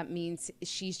think that means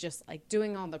she's just like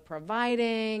doing all the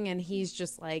providing and he's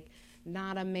just like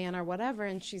not a man or whatever.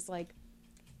 And she's like,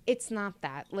 it's not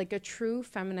that. Like a true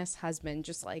feminist husband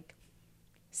just like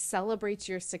celebrates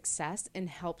your success and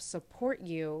helps support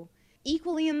you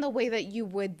equally in the way that you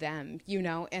would them,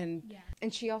 and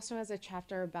she also has a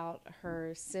chapter about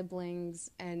her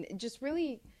siblings, and it just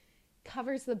really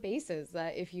covers the bases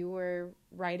that if you were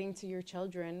writing to your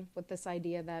children with this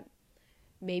idea that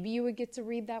maybe you would get to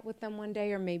read that with them one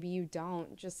day or maybe you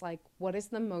don't, just like what is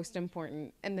the most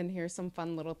important. And then here's some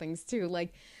fun little things too,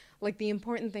 like the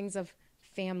important things of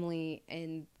family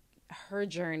and her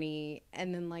journey,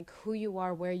 and then like who you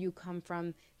are, where you come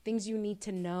from, things you need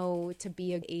to know to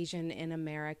be an Asian in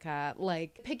America,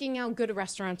 like picking out good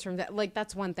restaurants from that, like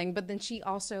that's one thing. But then she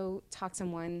also talks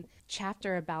in one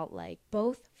chapter about like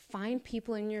both find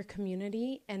people in your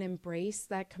community and embrace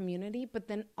that community, but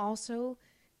then also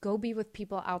go be with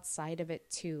people outside of it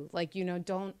too. Like,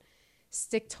 don't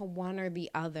stick to one or the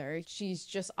other. She's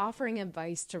just offering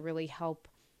advice to really help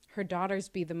her daughters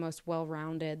be the most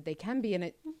well-rounded they can be. And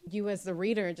it, you as the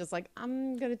reader are just like,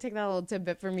 I'm going to take that little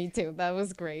tidbit for me too. That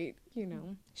was great.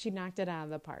 She knocked it out of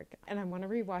the park. And I want to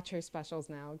rewatch her specials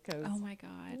now because oh my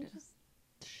God,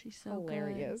 she's so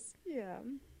hilarious. Good. Yeah.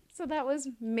 So that was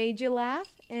Made You Laugh,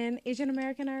 an Asian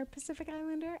American or Pacific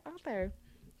Islander author.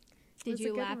 Did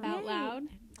you laugh out loud?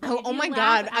 Oh my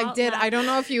God, I did. I don't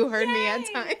know if you heard me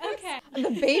at times. Okay.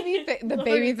 The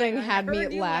baby thing had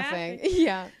me laughing.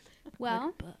 Yeah.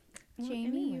 Well,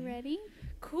 Jamie, you ready?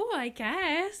 Cool, I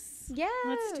guess. Yeah.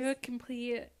 Let's do a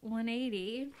complete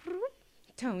 180.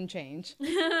 Tone change.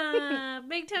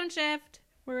 Big tone shift.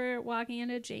 We're walking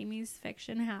into Jamie's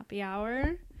fiction happy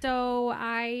hour. So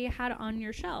I had On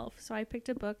Your Shelf. So I picked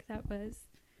a book that was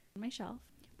on my shelf.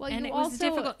 Well, and you it was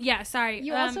difficult. Yeah, sorry.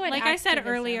 You also had like I said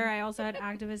activism. earlier, I also had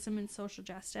activism and social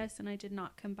justice, and I did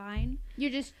not combine. You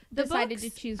just The decided books, to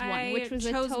choose one, I which was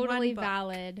a chose totally one book.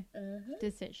 valid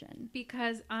decision.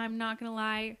 Because I'm not going to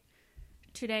lie,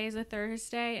 today is a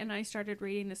Thursday, and I started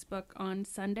reading this book on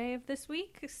Sunday of this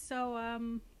week.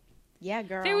 So, Yeah,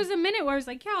 girl. there was a minute where I was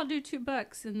like, yeah, I'll do 2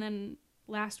 books. And then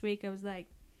last week I was like,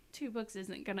 2 books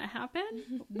isn't gonna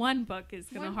happen. 1 book is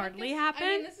gonna hardly happen.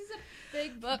 I mean, this is a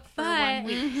big book for but 1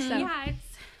 week. So. yeah, it's.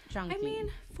 Chunky. I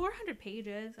mean, 400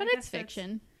 pages. But I it's guess that's-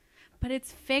 fiction. But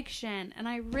it's fiction, and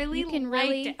I really You can liked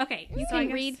really- it. Okay, You so I can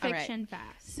guess- read all right. fiction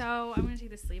fast. So I'm gonna take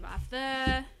the sleeve off.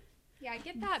 Yeah,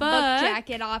 get that book book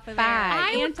jacket off of there.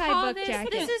 bag. I would call Anti-book this.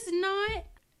 jacket. This is not.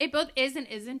 It both is and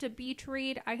isn't a beach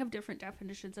read. I have different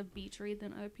definitions of beach read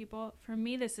than other people. For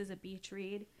me, this is a beach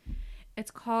read.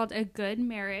 It's called A Good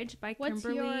Marriage by What's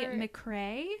Kimberly your-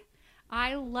 McRae.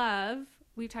 I love.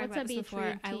 We've talked What's about a this beach before.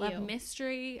 read I to love you?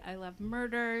 mystery. I love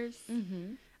murders.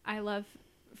 Mm-hmm. I love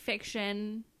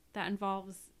fiction that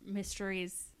involves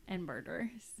mysteries and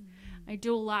murders. I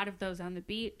do a lot of those on the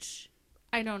beach.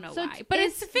 I don't know So why, but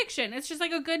is- it's fiction. It's just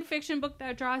like a good fiction book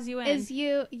that draws you in.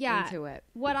 Into it.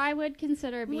 What I would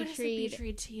consider a What beach is a read beach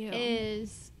read to you?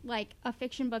 is like a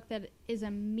fiction book that is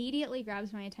immediately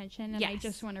grabs my attention and I Yes.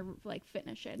 just want to like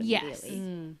finish it Yes.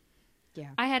 immediately.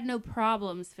 Yeah. I had no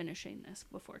problems finishing this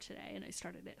before today, and I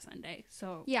started it Sunday.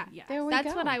 So Yeah, yes. There we That's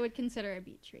go. what I would consider a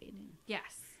beach read.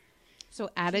 Yes. So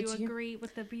Do add it you to your, agree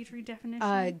with the beach read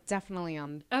definition? definitely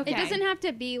on. Okay. It doesn't have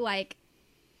to be like,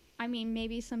 I mean,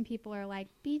 maybe some people are like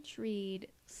beach read,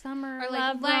 summer or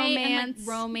love light and, romance,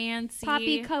 romance,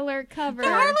 poppy color cover.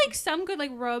 There are like some good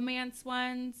like romance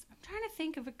ones. I'm trying to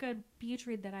think of a good beach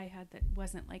read that I had that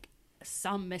wasn't like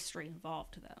some mystery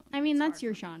involved though. I mean, It's that's hard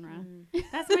your for me. genre.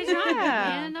 That's my genre, Yeah.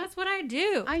 man. That's what I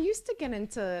do. I used to get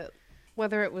into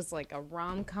whether it was like a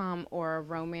rom-com or a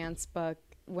romance book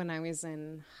when I was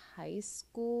in high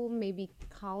school, maybe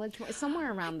college,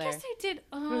 somewhere around I there. guess I did. It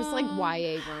was like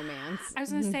YA romance. I was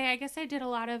gonna say, I guess I did a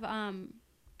lot of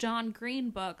John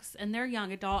Green books, and they're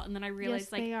young adult, and then I realized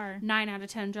Yes, they like are. 9 out of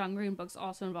 10 John Green books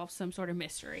also involve some sort of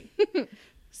mystery.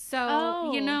 So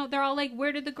Oh. you know, they're all like,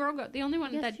 "Where did the girl go?" The only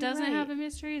one Yes, that you're doesn't have right. a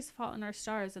mystery is Fault in Our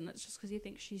Stars, and that's just because you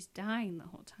think she's dying the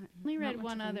whole time. I Not read much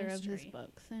one of a other of his mystery.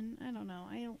 books, and I don't know.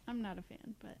 I'm not a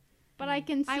fan, but I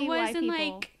can see I why was in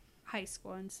people. like high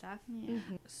school and stuff. Yeah.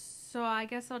 So I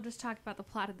guess I'll just talk about the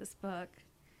plot of this book,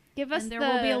 Give us and there the,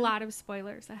 will be a lot of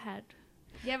spoilers ahead.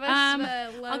 Give us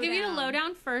the lowdown. I'll give you the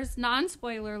lowdown first.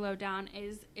 Non-spoiler lowdown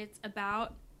is it's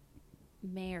about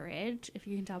marriage, if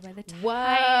you can tell by the title.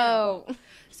 Whoa.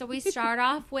 So we start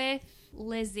off with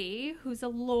Lizzie, who's a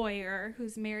lawyer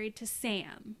who's married to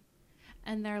Sam.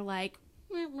 And they're like,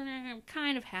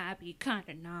 kind of happy, kind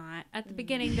of not. At the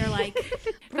beginning, they're like,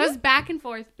 goes back and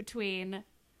forth between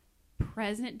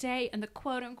present day and the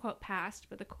quote-unquote past,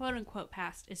 but the quote-unquote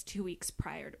past is 2 weeks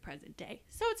prior to present day.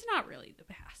 So it's not really the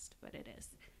past, but it is.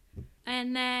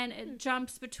 And then it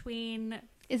jumps between...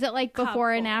 Is it like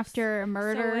before and couples. after a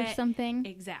murder So or it- something?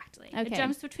 Exactly. Okay. It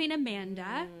jumps between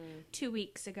Amanda 2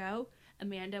 weeks ago.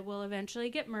 Amanda will eventually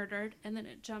get murdered, and then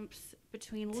it jumps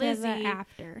between To Lizzie, the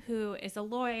after. who is a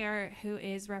lawyer who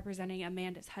is representing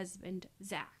Amanda's husband,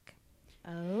 Zach.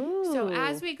 Oh. So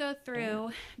as we go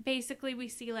through, basically we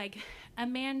see like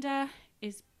Amanda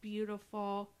is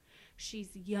beautiful. She's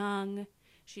young.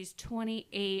 She's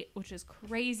 28, which is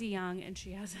crazy young, and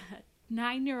she has a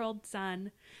 9-year-old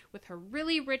son with her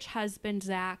really rich husband,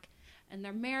 Zach. And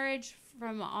their marriage,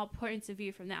 from all points of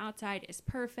view from the outside, is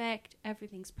perfect.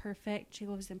 Everything's perfect. She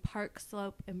lives in Park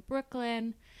Slope in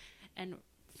Brooklyn and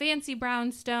fancy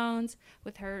brownstones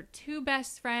with her 2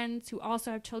 best friends who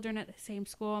also have children at the same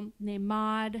school, named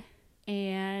Maud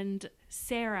and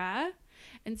Sarah.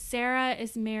 And Sarah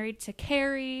is married to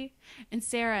Carrie, and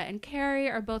Sarah and Carrie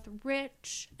are both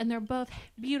rich, and they're both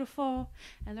beautiful,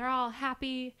 and they're all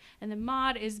happy. And then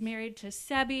Maud is married to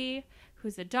Sebi,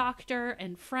 who's a doctor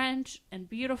and French and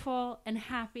beautiful and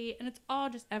happy, and it's all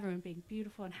just everyone being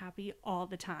beautiful and happy all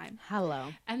the time. Hello.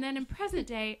 And then in present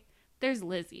day, there's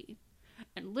Lizzie,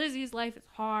 and Lizzie's life is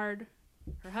hard.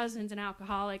 Her husband's an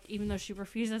alcoholic, even though she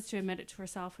refuses to admit it to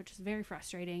herself, which is very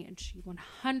frustrating, and she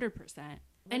 100%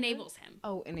 enables him.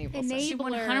 Oh, enables us. She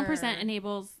Enabler. 100%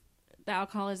 enables the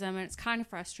alcoholism, and it's kind of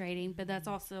frustrating, but that's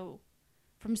also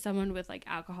from someone with like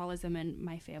alcoholism and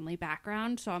my family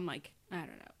background. So I'm like, I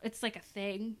don't know. It's like a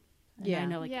thing. And Yeah. I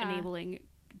know like Yeah. enabling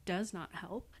does not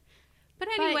help. But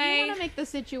But anyway, you want to make the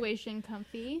situation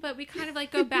comfy. but we kind of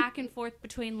like go back and forth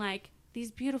between like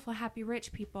these beautiful, happy,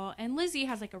 rich people. And Lizzie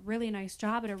has like a really nice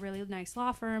job at a really nice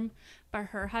law firm, but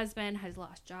her husband has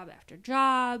lost job after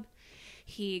job.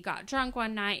 He got drunk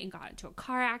one night and got into a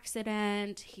car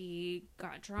accident. He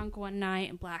got drunk one night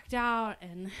and blacked out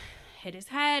and hit his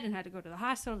head and had to go to the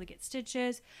hospital to get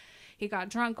stitches. He got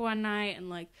drunk one night and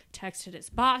like texted his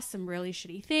boss some really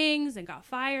shitty things and got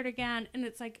fired again. And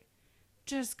it's like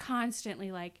just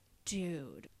constantly like,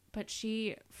 dude. But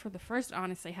she, for the first,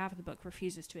 honestly, half of the book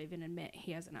refuses to even admit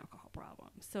he has an alcohol problem.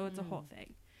 So it's a whole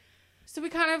thing. So we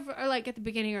kind of are like at the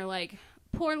beginning are like,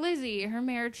 poor Lizzie, her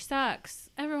marriage sucks.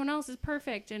 Everyone else is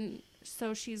perfect. And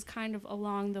so she's kind of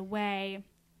along the way.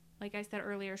 Like I said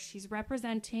earlier, she's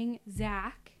representing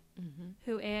Zach,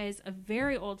 who is a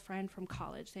very old friend from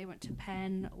college. They went to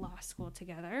Penn Law School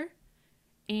together.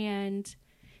 And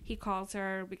he calls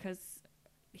her because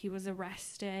he was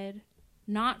arrested,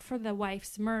 not for the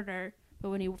wife's murder, but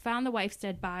when he found the wife's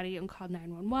dead body and called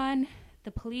 911,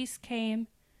 the police came.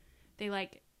 They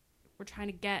were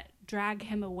trying to drag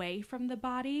him away from the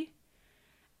body,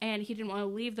 and he didn't want to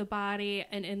leave the body.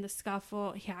 And in the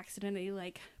scuffle, he accidentally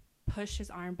pushed his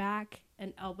arm back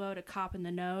and elbowed a cop in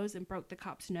the nose and broke the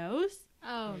cop's nose.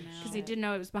 Oh, no. Because he didn't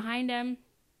know it was behind him.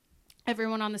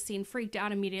 Everyone on the scene freaked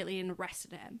out immediately and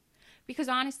arrested him. Because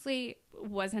honestly, it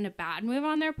wasn't a bad move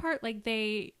on their part.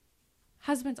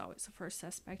 Husband's always the first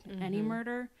suspect in any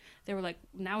murder. They were like,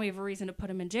 now we have a reason to put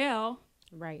him in jail.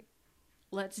 Right.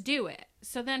 Let's do it.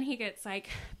 So then he gets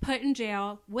put in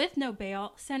jail with no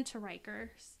bail, sent to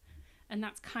Rikers. And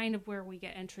that's kind of where we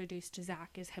get introduced to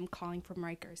Zach, is him calling from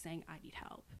Rikers saying, I need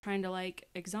help. Trying to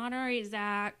exonerate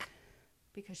Zach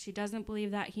because she doesn't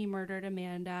believe that he murdered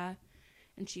Amanda.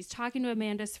 And she's talking to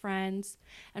Amanda's friends.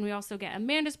 And we also get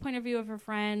Amanda's point of view of her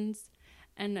friends.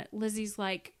 And Lizzie's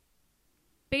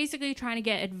basically trying to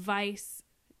get advice.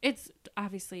 It's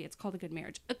called A Good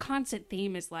Marriage. A constant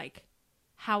theme is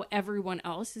how everyone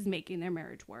else is making their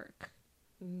marriage work.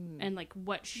 And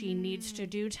what she needs to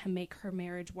do to make her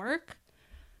marriage work,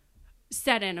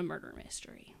 set in a murder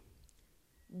mystery.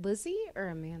 Lizzie or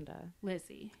Amanda?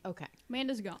 Lizzie. Okay.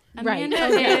 Amanda's gone. Amanda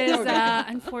is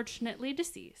unfortunately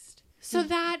deceased. So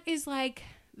that is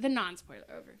the non-spoiler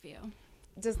overview.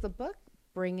 Does the book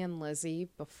bring in Lizzie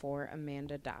before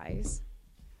Amanda dies?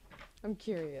 I'm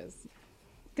curious.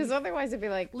 Because otherwise it'd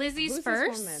be Lizzie's who's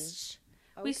first. This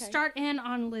woman? We Okay. start in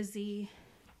on Lizzie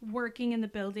working in the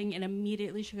building, and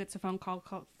immediately she gets a phone call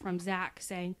from Zach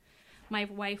saying, my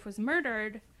wife was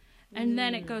murdered. And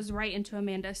then it goes right into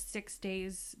Amanda 6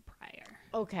 days prior.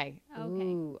 Okay. Okay.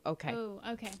 Ooh, okay. Oh,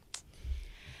 okay.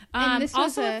 And this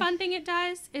was Also, a fun thing it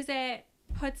does is it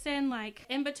puts in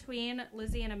in between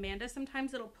Lizzie and Amanda.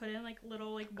 Sometimes it'll put in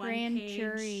little Grand one-page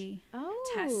jury.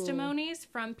 Oh. testimonies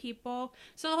from people.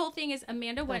 So the whole thing is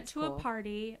Amanda went That's to a cool.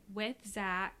 party with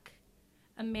Zach.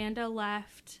 Amanda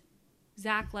left.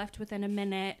 Zach left within a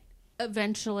minute.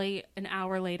 Eventually, an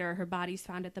hour later, her body's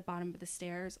found at the bottom of the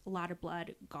stairs. A lot of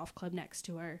blood. Golf club next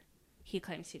to her. He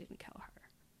claims he didn't kill her.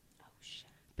 Oh, shit.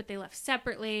 But they left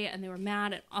separately, and they were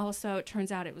mad. And also, it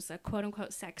turns out it was a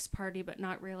quote-unquote sex party, but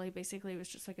not really. Basically, it was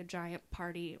just a giant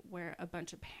party where a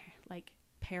bunch of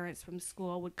parents from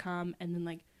school would come, and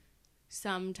then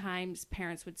sometimes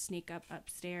parents would sneak up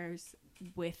upstairs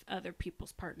with other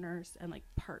people's partners and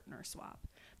partner swap.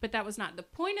 But that was not the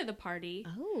point of the party.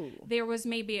 Oh. There was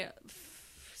maybe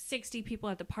 60 people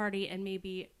at the party, and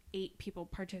maybe 8 people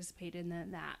participated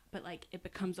in that. But it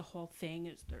becomes a whole thing.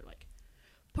 Is they're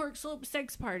Park Slope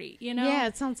sex party, you know? Yeah,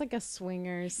 it sounds like a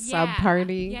swingers sub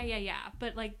party. Yeah.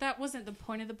 But that wasn't the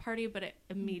point of the party, but it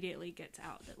immediately gets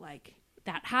out that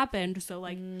that happened. So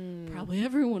probably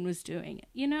everyone was doing it,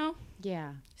 you know?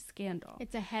 Yeah. Scandal.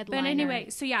 It's a headliner. But anyway,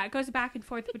 so yeah, it goes back and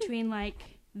forth between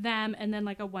them and then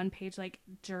a one-page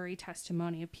jury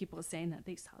testimony of people saying that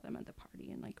they saw them at the party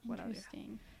and what other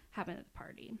Interesting. happened at the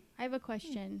party. I have a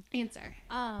question. Answer.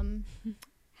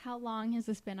 How long has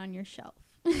this been on your shelf?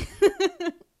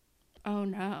 Oh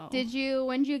no.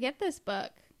 When did you get this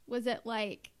book? Was it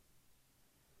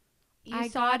you I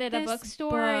saw got it at a this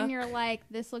bookstore and book- you're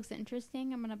this looks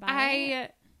interesting, I'm gonna buy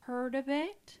it? I heard of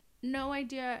it. No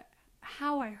idea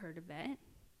how I heard of it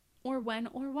or when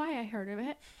or why I heard of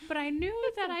it, but I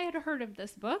knew that I had heard of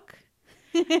this book.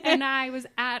 And I was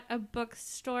at a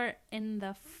bookstore in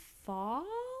the fall.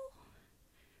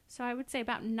 So I would say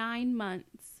about 9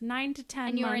 months, 9 to 10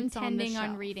 And you were months intending on,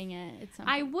 on the reading it at some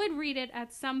I point. would read it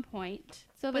at some point.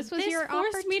 So this but was your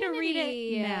forced me to read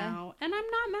opportunity. it now, and I'm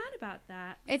not mad about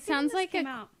that. I It think sounds this like came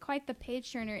out. quite the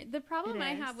page turner. The problem It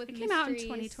I is. have with it mysteries, came out in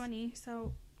 2020,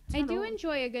 so it's I not do old.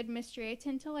 enjoy a good mystery. I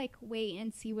tend to wait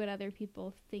and see what other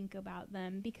people think about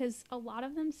them because a lot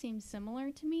of them seem similar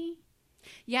to me.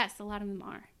 Yes, a lot of them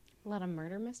are. A lot of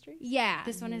murder mysteries? Yeah.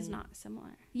 This one is not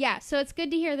similar. Yeah, so it's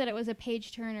good to hear that it was a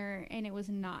page turner and it was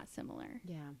not similar.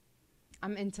 Yeah.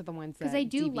 I'm into the ones that Because I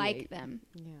do deviate. like them.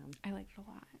 Yeah. I like it a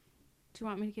lot. Do you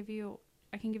want me to give you?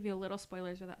 I can give you a little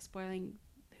spoilers without spoiling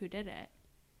who did it,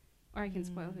 or I can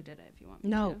spoil who did it if you want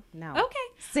me No, to. no. Okay.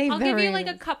 Save I'll the give you rest.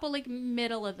 a couple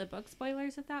middle of the book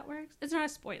spoilers if that works. It's not a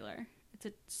spoiler. It's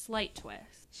a slight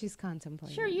twist. She's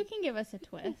contemplating. Sure, you can give us a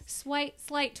twist.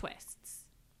 Slight twists.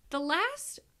 The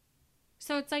last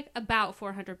So it's like about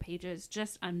 400 pages,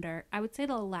 just under. I would say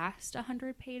the last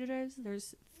 100 pages,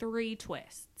 there's 3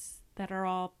 twists that are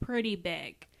all pretty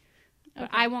big. But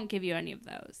Okay. I won't give you any of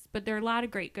those. But there are a lot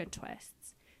of great, good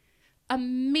twists. A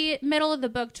middle of the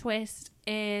book twist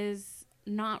is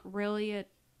not really a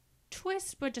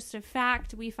twist, but just a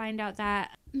fact. We find out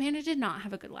that Amanda did not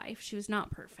have a good life. She was not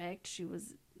perfect. She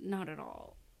was not at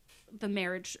all. The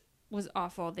marriage was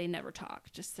awful. They never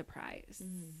talked. Just surprise.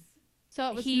 So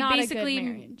it was He not basically- a good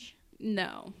marriage.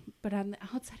 No, but on the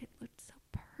outside it looked so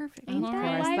perfect. Ain't Of that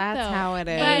Lauren. course, life, that's though? how it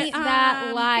is. But, Ain't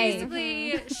that life.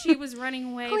 Basically, she was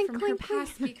running away Clink, from clink, her clink.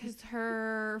 past because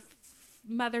her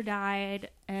mother died,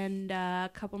 and a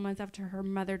couple months after her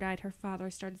mother died, her father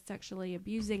started sexually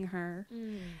abusing her.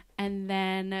 And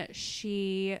then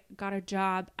she got a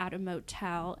job at a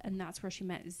motel, and that's where she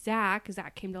met Zach.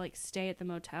 Zach came to like stay at the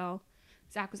motel.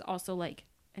 Zach was also like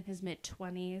in his mid to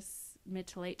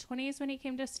late 20s when he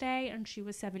came to stay, and she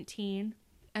was 17.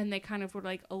 And they kind of were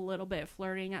like a little bit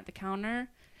flirting at the counter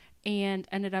and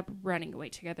ended up running away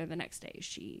together the next day.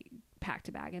 She packed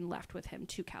a bag and left with him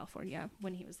to California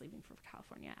when he was leaving for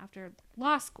California after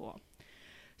law school.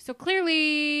 So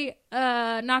clearly,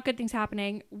 not good things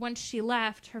happening. Once she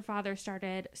left, her father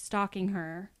started stalking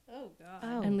her Oh,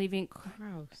 God. and leaving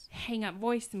gross. hang up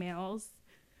voicemails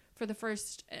for the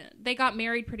first. They got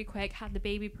married pretty quick, had the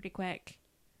baby pretty quick.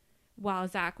 While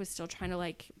Zach was still trying to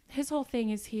like, his whole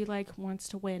thing is he like wants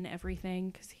to win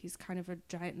everything because he's kind of a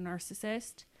giant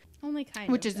narcissist, Only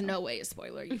kind which of. is though. no way a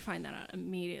spoiler. You find that out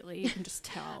immediately. You can just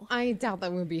tell. I doubt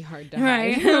that would be hard to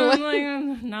Right, hide.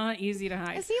 like, not easy to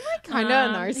hide. Is he like kind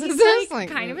of a narcissist? He's like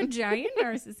kind of a giant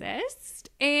narcissist.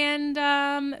 And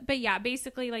but yeah,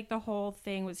 basically like the whole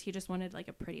thing was he just wanted like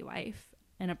a pretty wife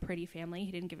and a pretty family.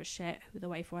 He didn't give a shit who the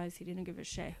wife was. He didn't give a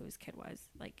shit who his kid was.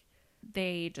 Like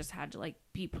they just had to like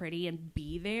be pretty and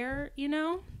be there, you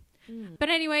know? But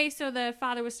anyway, so the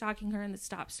father was stalking her and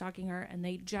stopped stalking her, and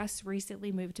they just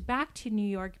recently moved back to New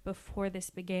York before this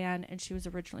began, and she was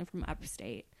originally from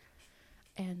upstate.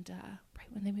 And right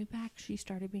when they moved back, she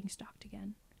started being stalked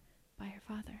again by her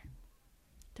father.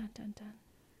 Dun dun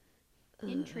dun.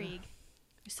 Intrigue.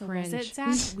 So was it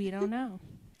Cringe. Zach? We don't know.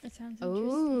 It sounds interesting.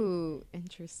 Oh,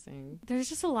 interesting. There's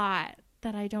just a lot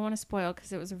that I don't want to spoil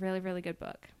because it was a really, really good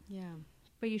book. Yeah.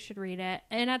 But you should read it.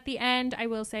 And at the end, I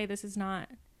will say this is not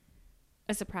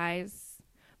a surprise.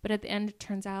 But at the end, it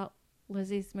turns out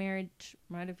Lizzie's marriage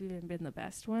might have even been the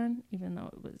best one, even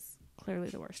though it was clearly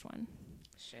the worst one.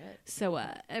 Shit. So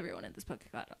everyone in this book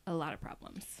got a lot of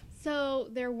problems. So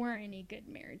there weren't any good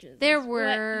marriages. There is were.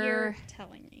 What you're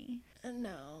telling me.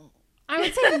 No. I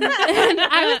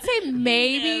would say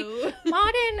maybe No.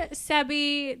 Maud and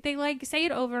Sebi, they like say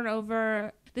it over and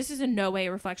over. This is in no way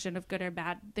a reflection of good or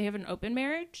bad. They have an open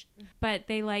marriage, but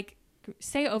they like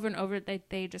say over and over that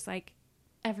they just like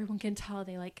everyone can tell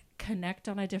they like connect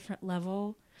on a different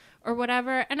level or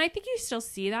whatever. And I think you still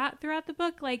see that throughout the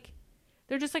book. Like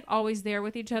they're just like always there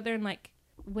with each other and like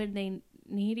when they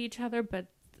need each other, but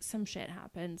some shit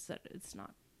happens that it's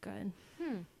not good.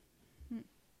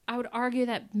 I would argue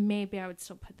that maybe I would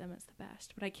still put them as the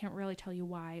best, but I can't really tell you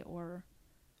why or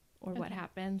what Okay.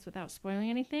 happens without spoiling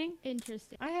anything.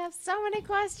 Interesting. I have so many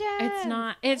questions. It's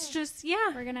not. It's just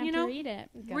yeah. We're gonna have you to know, read it.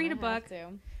 read a book.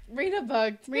 Read a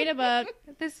book. Read a book.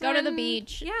 This Go to the one-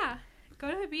 beach. Yeah,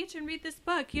 go to the beach and read this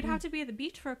book. You'd have to be at the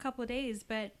beach for a couple of days,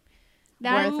 but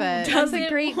That, Worth it. That's a Doesn't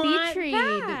great want beach read.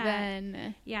 that.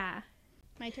 Then yeah,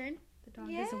 my turn. the dog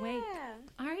is awake.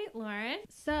 All right, Lauren.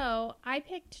 So I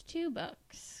picked 2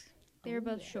 books. They were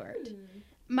both short.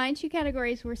 My 2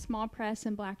 categories were small press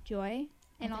and Black Joy,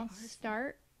 and they I'll are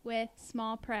start with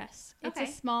small press. It's Okay.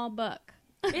 a small book.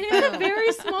 It is a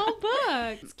very small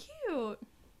book. It's cute.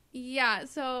 Yeah,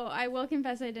 so I will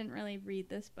confess I didn't really read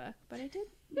this book, but I did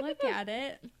look at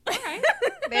it. All right.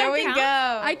 There we Count.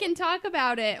 go. I can talk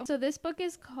about it. So this book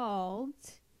is called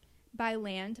By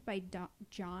Land by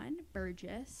John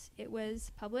Burgess. It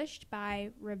was published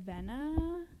by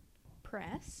Ravenna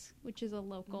Press, which is a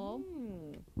local.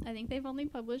 I think they've only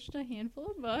published a handful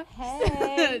of books. Hey.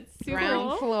 It's super,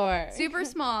 Ground floor. super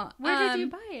small. Where did you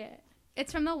buy it?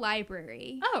 It's from the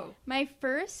library. Oh, My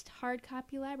first hard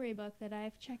copy library book that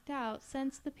I've checked out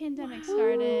since the pandemic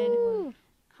started.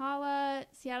 Holla,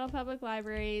 Seattle Public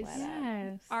Libraries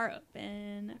yes. are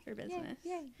open for business.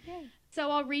 So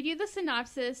I'll read you the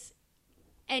synopsis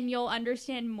and you'll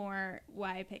understand more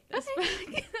why I picked this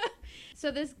book. So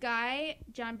this guy,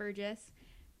 John Burgess,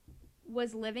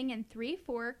 was living in Three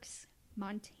Forks,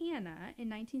 Montana in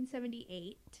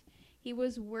 1978. He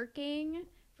was working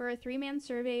for a 3-man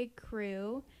survey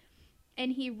crew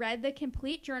and he read the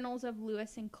complete journals of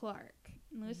Lewis and Clark.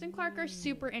 Lewis and Clark are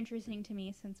super interesting to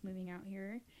me since moving out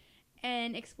here,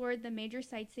 and explored the major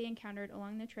sites they encountered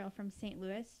along the trail from St.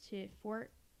 Louis to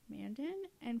Fort Mandan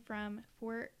and from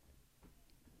Fort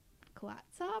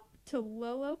Clatsop to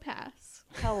Lolo Pass.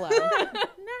 Hello.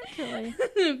 Naturally.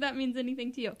 If that means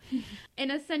anything to you.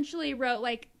 And essentially wrote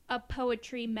like a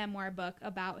poetry memoir book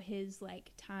about his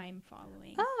like time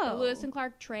following the Lewis and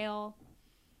Clark Trail.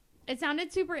 It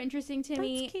sounded super interesting to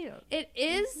me. That's cute. It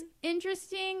is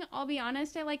interesting. I'll be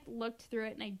honest. I like looked through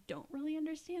it and I don't really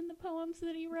understand the poems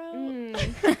that he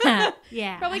wrote.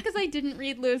 Yeah. Probably because I didn't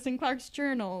read Lewis and Clark's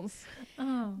journals.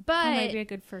 Oh, But that might be a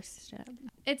good first step.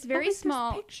 It's very there's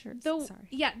small. pictures. The, Sorry.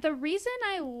 Yeah, the reason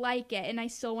I like it and I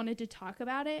still wanted to talk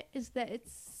about it is that it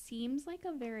seems like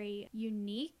a very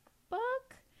unique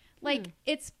book. Like,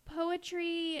 it's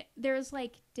poetry. There's,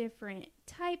 like, different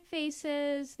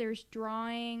typefaces. There's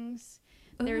drawings.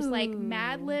 There's, like,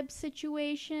 Mad Lib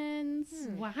situations.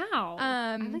 Wow.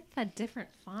 I like that different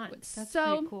font. That's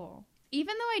so- pretty cool.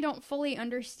 Even though I don't fully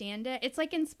understand it, it's,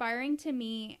 like, inspiring to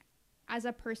me as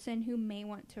a person who may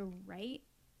want to write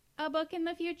a book in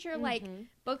the future. Like,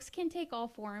 books can take all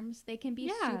forms. They can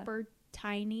be super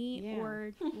tiny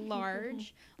or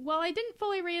large. While I didn't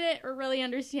fully read it or really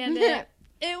understand it,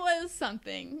 it was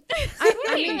something.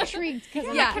 I'm intrigued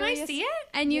because Yeah. Can I see it?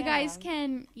 And you guys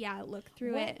can, look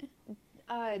through it.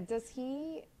 Does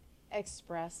he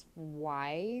express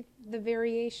why the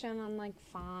variation on like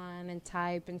font and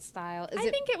type and style? I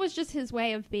think it was just his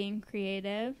way of being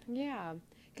creative. Yeah,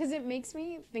 because it makes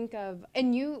me think of,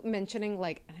 and you mentioning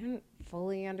like I don't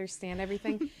fully understand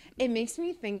everything. It makes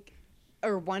me think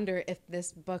or wonder if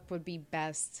this book would be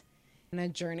best in a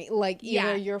journey, like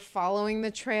either you're following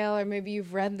the trail or maybe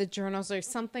you've read the journals or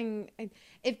something.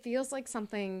 It feels like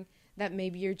something that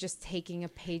maybe you're just taking a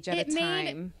page at a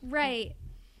time. Right.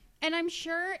 And I'm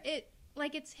sure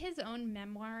it's his own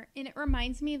memoir, and it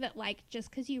reminds me that like just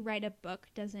because you write a book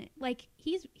doesn't like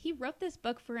he wrote this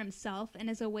book for himself and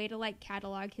as a way to like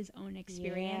catalog his own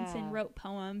experience and wrote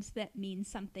poems that mean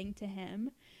something to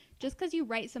him. Just because you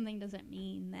write something doesn't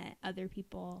mean that other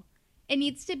people. It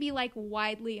needs to be like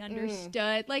widely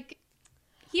understood. Like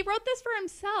he wrote this for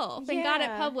himself and got it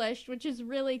published, which is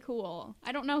really cool.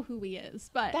 I don't know who he is,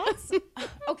 but That's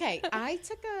okay. I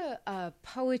took a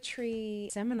poetry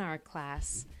seminar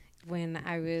class when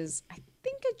I was, I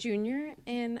think, a junior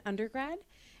in undergrad,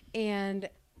 and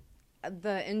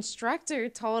the instructor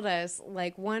told us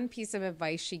like one piece of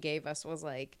advice she gave us was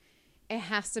like, it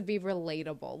has to be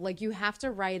relatable. Like you have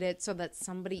to write it so that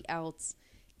somebody else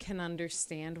can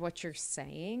understand what you're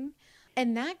saying.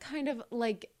 And that kind of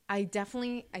like I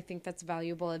think that's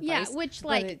valuable advice. yeah, which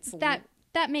like it's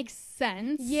that makes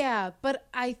sense. Yeah, but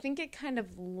I think it kind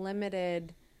of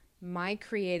limited my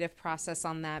creative process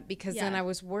on that because then I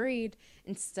was worried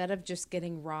instead of just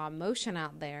getting raw emotion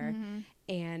out there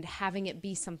and having it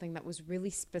be something that was really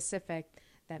specific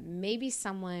that maybe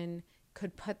someone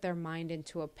could put their mind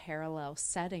into a parallel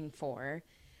setting for.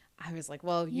 I was like,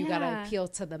 well, you got to appeal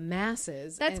to the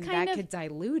masses That's and kind that of- could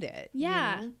dilute it.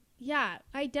 Yeah. You know? Yeah,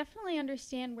 I definitely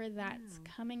understand where that's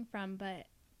coming from, but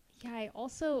yeah,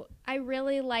 I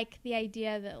really like the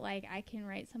idea that like I can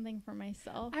write something for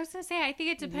myself. I was going to say, I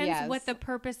think it depends Yes. what the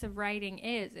purpose of writing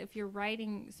is. If you're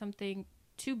writing something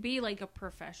to be like a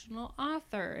professional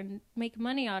author and make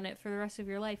money on it for the rest of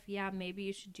your life, yeah, maybe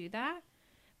you should do that.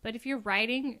 But if you're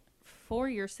writing for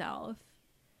yourself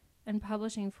and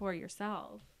publishing for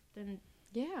yourself, then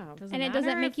Yeah. And it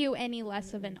doesn't make you any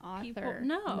less of an author.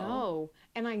 No.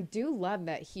 And I do love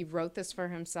that he wrote this for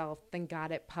himself, then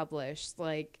got it published.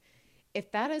 Like, if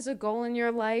that is a goal in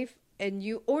your life and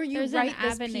you There's write an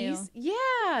this avenue. piece,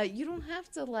 you don't have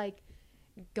to like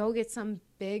go get some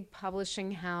big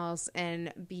publishing house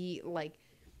and be like,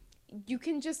 you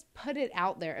can just put it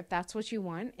out there if that's what you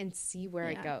want and see where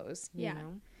it goes. You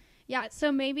know? Yeah, so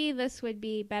maybe this would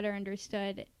be better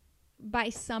understood by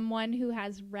someone who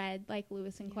has read like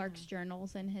Lewis and Clark's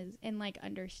journals and like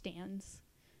understands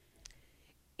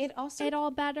It also it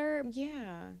all better.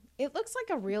 Yeah. It looks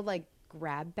like a real like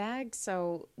grab bag.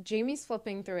 So Jamie's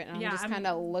flipping through it and I'm just kind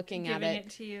of looking at Giving it. it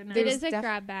to you now. It There's is a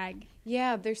grab bag.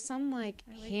 Yeah, there's some like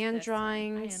I liked hand this one. I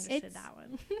drawings. understood that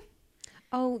one.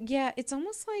 Oh, yeah, it's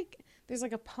almost like there's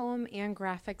like a poem and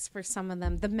graphics for some of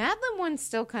them. The Madeline one's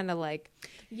still kind of like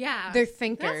Yeah. they're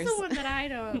thinkers. That's the one that I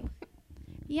don't.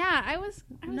 Yeah, I was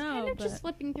No, kind of just but-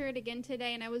 flipping through it again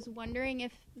today, and I was wondering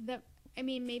if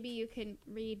maybe you can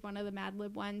read one of the Mad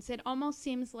Lib ones. It almost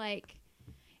seems like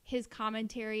his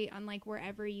commentary on like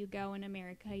wherever you go in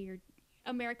America,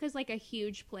 America's like a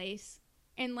huge place,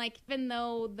 and like even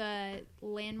though the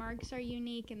landmarks are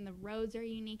unique and the roads are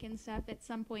unique and stuff, at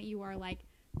some point you are like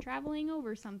traveling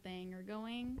over something or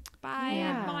going by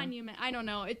Yeah. a monument. I don't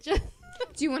know. It just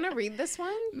Do you want to read this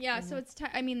one? Yeah, so it's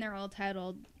I mean, they're all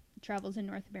titled Travels in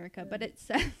North America, but it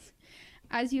says,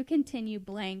 as you continue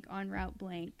blank on route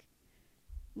blank,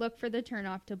 look for the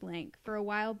turnoff to blank. For a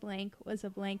while, blank was a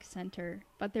blank center,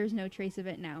 but there's no trace of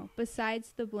it now.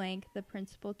 Besides the blank, the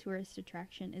principal tourist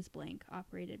attraction is blank,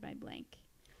 operated by blank.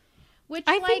 Which,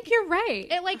 I think you're right.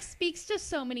 it, like, speaks to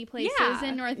so many places Yeah.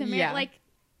 in North America. Yeah. Like,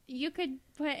 you could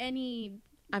put anything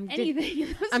I'm in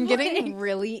those I'm getting blanks.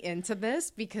 really into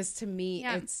this because to me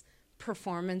Yeah. it's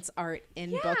performance art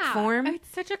in book Yeah. form. It's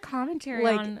such a commentary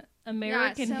Like- on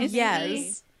American so history.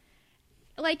 Yes.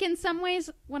 Like, in some ways,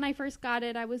 when I first got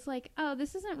it, I was like, oh,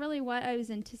 this isn't really what I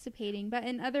was anticipating. But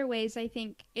in other ways, I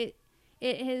think it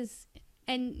has,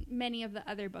 and many of the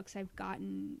other books I've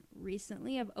gotten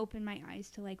recently have opened my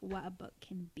eyes to, like, what a book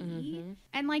can be. Mhm.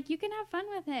 And, like, you can have fun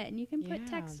with it, and you can put Yeah.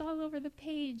 text all over the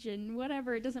page and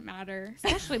whatever. It doesn't matter.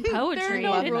 Especially poetry.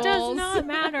 no It rules. does not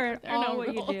matter at There are no all what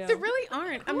you rules. do. There really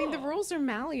aren't. I mean, the Cool. rules are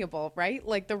malleable, right?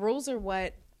 Like the rules are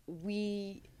what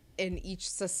we in each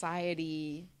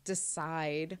society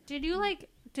decide. Did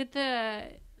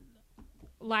the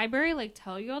library like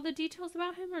tell you all the details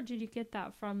about him, or did you get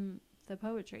that from the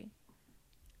poetry?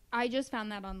 I just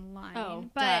found that online.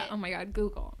 But but oh my god,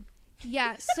 Google.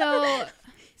 yeah, so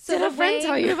Did the a friend way-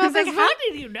 tell you I about was like, this how book?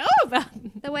 did you know about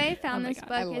it? The way I found Oh my this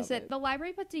God, I book love is that it. the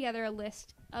library put together a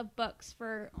list of books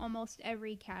for almost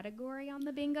every category on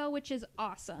the bingo, which is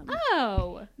awesome.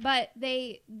 Oh, But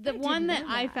the didn't one that know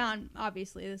I that. found,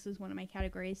 obviously this is one of my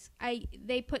categories.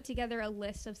 They put together a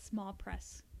list of small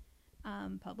press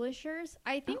publishers.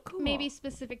 I think cool. maybe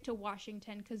specific to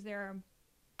Washington because there are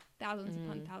thousands Mm.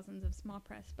 upon thousands of small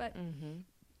press. But Mm-hmm.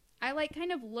 I like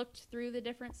kind of looked through the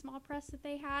different small press that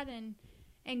they had and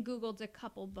Googled a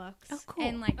couple books Oh, cool.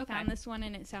 and like Okay. found this one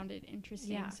and it sounded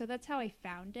interesting. Yeah. So that's how I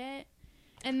found it.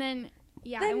 And then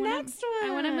The I want next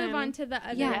to move one. on to the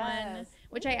other Yes. one,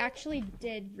 which I actually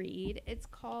did read. It's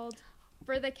called,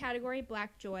 for the category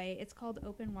Black Joy, it's called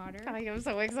Open Water. I'm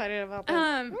so excited about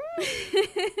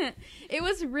this. It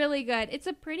was really good. It's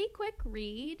a pretty quick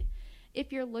read.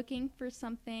 If you're looking for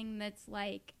something that's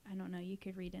like, I don't know, you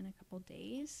could read in a couple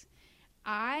days.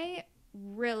 I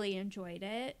really enjoyed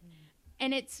it.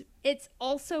 And it's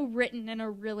also written in a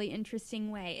really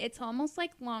interesting way. It's almost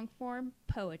like long form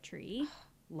poetry.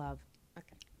 Love.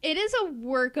 It is a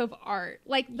work of art.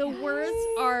 Like, the words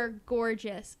are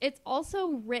gorgeous. It's also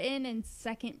written in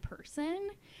second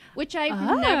person, which I've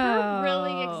never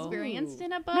really Oh. experienced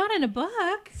in a book. not in a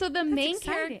book. So the main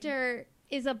exciting. character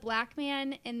is a black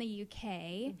man in the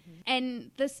UK, and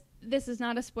this is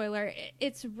not a spoiler.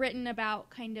 It's written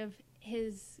about kind of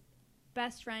his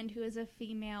best friend who is a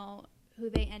female who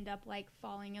they end up like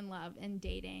falling in love and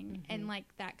dating and like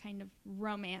that kind of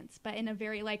romance, but in a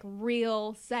very like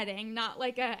real setting, not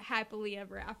like a happily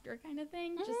ever after kind of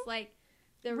thing, just like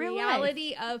the Real life.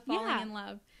 reality of falling Yeah. in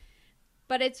love.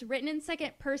 But it's written in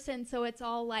second person, so it's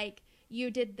all like, you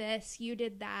did this, you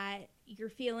did that, you're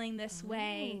feeling this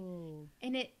way.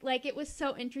 And it was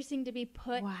so interesting to be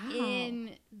put Wow.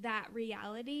 in that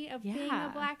reality of being Yeah.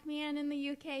 a black man in the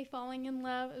UK falling in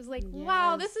love. It was like,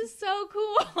 wow, this is so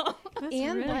cool. That's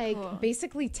And really like cool.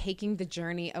 basically taking the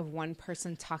journey of one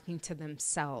person talking to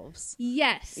themselves,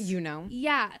 Yes. you know?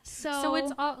 Yeah. So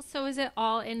it's all. So is it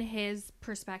all in his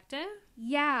perspective?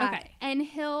 yeah. Okay. And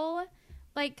he'll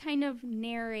like kind of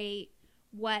narrate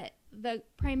what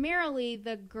primarily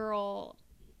the girl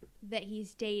that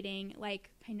he's dating, like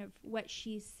kind of what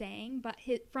she's saying, but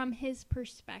from his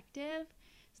perspective.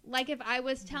 Like if I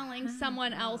was telling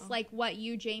someone else like what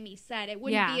you, Jamie, said, it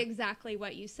wouldn't Yeah. be exactly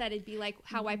what you said. It'd be like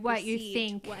how I What you perceived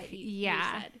think, what you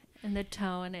yeah. said. And the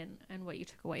tone and what you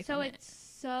took away So from it. it's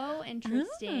so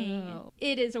interesting. Oh.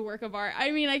 It is a work of art. I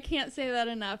mean, I can't say that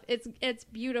enough. It's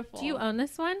beautiful. Do you own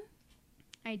this one?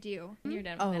 I do. When you're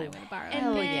done Oh. with it, I'm gonna borrow it. And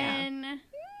Hell yeah. then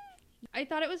I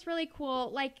thought it was really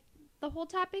cool. Like the whole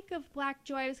topic of Black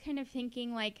Joy, I was kind of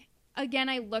thinking like, again,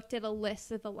 I looked at a list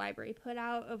that the library put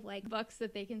out of like books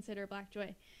that they consider Black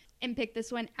Joy and picked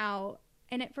this one out.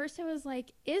 And at first I was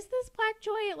like, is this Black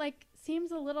Joy? It like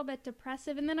seems a little bit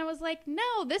depressive. And then I was like,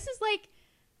 no, this is like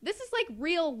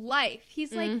real life.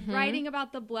 He's like writing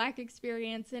about the Black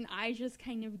experience and I just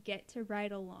kind of get to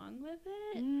ride along with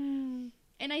it.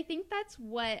 And I think that's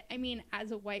what, I mean,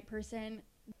 as a white person,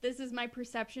 this is my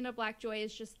perception of Black Joy,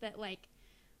 is just that like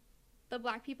the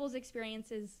Black people's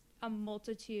experience is a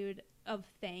multitude of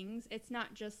things. It's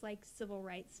not just like civil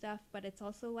rights stuff, but it's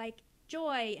also like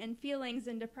joy and feelings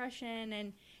and depression,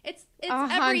 and it's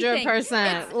 100%, everything.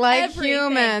 like It's everything.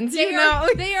 humans, They you are,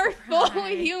 know? they are fully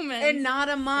Right. humans. And not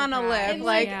a monolith. Surprise.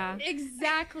 Like, Yeah.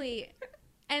 Exactly.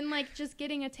 And like just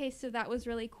getting a taste of that was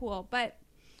really cool. But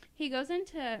he goes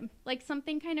into like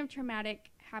something kind of traumatic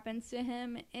happens to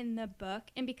him in the book,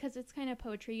 and because it's kind of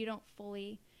poetry, you don't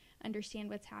fully understand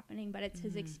what's happening, but it's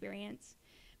his experience.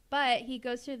 But he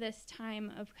goes through this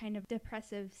time of kind of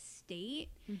depressive state.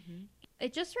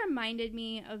 It just reminded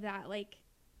me of that, like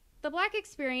the Black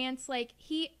experience, like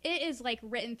it is like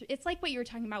written it's like what you were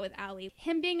talking about with Allie.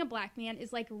 Him being a Black man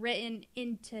is like written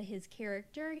into his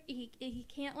character. He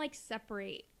can't like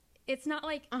separate. It's not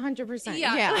like 100%.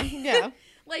 Yeah. Yeah.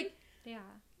 like Yeah.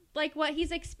 like what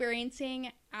he's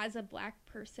experiencing as a Black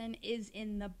person is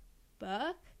in the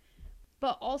book,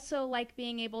 but also like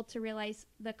being able to realize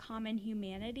the common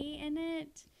humanity in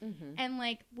it. And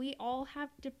like we all have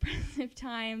depressive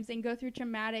times and go through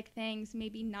traumatic things,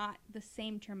 maybe not the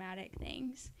same traumatic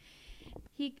things.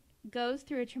 He goes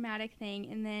through a traumatic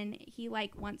thing and then he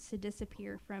like wants to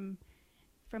disappear from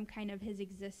kind of his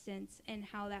existence and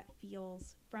how that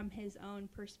feels from his own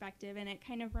perspective. And it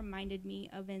kind of reminded me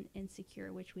of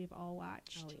Insecure, which we've all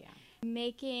watched. Oh, yeah.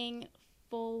 Making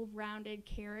full-rounded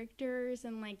characters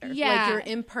and like Like you're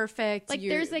imperfect. like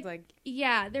you're, there's like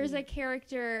there's a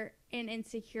character in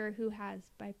Insecure who has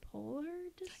bipolar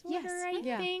disorder, I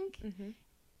think.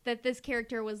 That this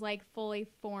character was like fully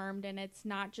formed, and it's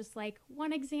not just like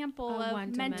one example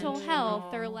of mental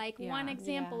health or like one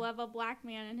example of a Black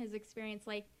man and his experience.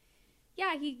 Like,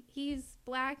 yeah, he's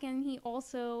Black and he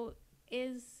also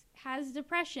has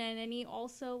depression, and he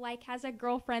also like has a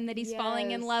girlfriend that he's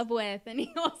falling in love with, and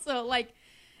he also like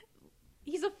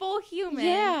he's a full human.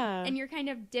 Yeah. And you're kind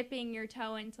of dipping your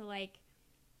toe into like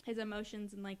his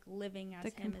emotions and like living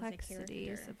as The him as a complexities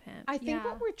character. of him. I think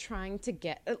what we're trying to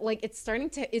get, like,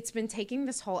 it's been taking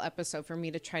this whole episode for me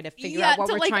to try to figure out what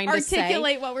to, we're like, trying to say.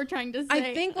 articulate what we're trying to say.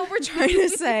 I think what we're trying to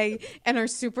say, and our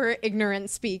super ignorant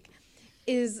speak,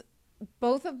 is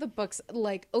both of the books,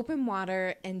 like Open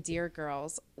Water and Dear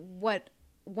Girls,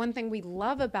 one thing we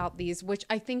love about these, which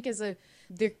I think is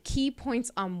they're key points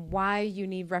on why you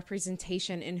need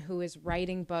representation in who is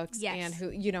writing books and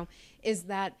who, is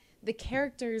that the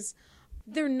characters,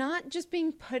 they're not just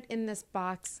being put in this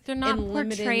box. They're not and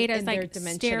portrayed as their like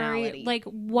dimensionality. like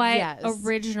what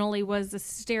originally was the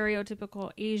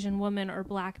stereotypical Asian woman or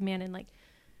Black man in like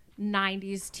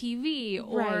 90s TV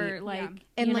or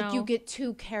and like you get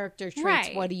two character traits.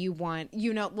 What do you want?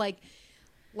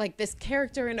 Like this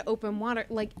character in Open Water,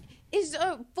 like is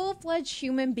a full-fledged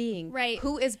human being,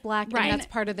 who is Black, and that's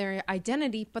part of their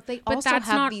identity. But they also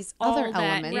have these other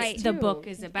elements. The book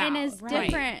is about, and as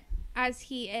different as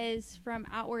he is from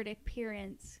outward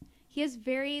appearance, he has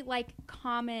very like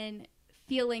common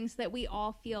feelings that we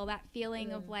all feel. That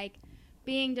feeling of like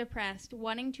being depressed,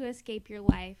 wanting to escape your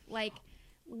life, like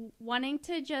wanting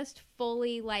to just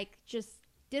fully like just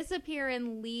disappear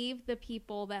and leave the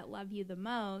people that love you the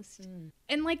most.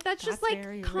 And like that's just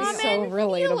like common, so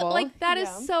relatable. Like that is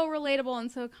so relatable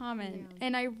and so common.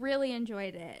 And I really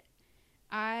enjoyed it.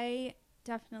 I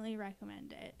definitely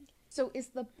recommend it. So is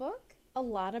the book a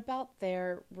lot about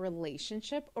their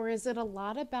relationship, or is it a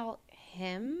lot about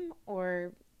him,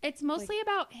 or it's mostly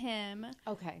about him?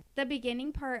 Okay. The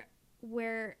beginning part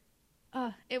where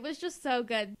it was just so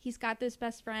good. He's got this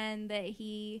best friend that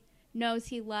he knows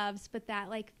he loves, but that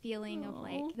like feeling of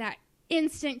like that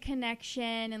instant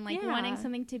connection and like wanting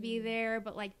something to be there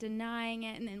but like denying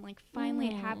it, and then like finally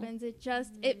it happens.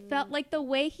 It felt like the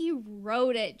way he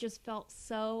wrote it just felt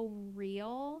so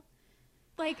real.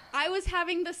 Like I was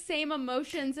having the same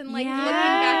emotions and like looking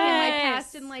back in my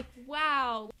past and like,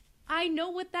 wow, I know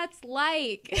what that's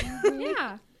like.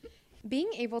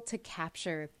 Being able to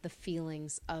capture the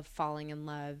feelings of falling in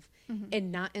love,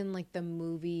 and not in like the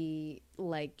movie,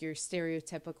 like your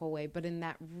stereotypical way, but in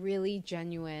that really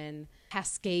genuine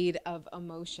cascade of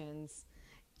emotions.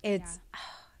 It's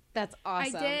that's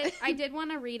awesome. I did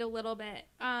want to read a little bit.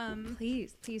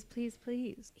 Please.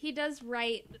 He does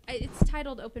write, it's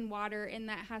titled Open Water, and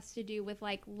that has to do with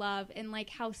like love and like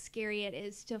how scary it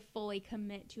is to fully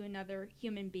commit to another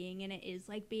human being, and it is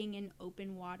like being in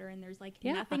open water and there's like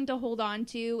nothing to hold on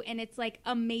to, and it's like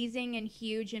amazing and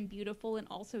huge and beautiful and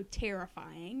also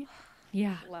terrifying.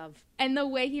 Love. And the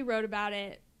way he wrote about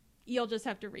it, you'll just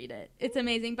have to read it. It's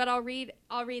amazing. But I'll read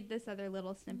this other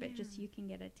little snippet just so you can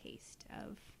get a taste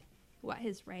of what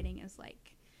his writing is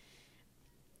like.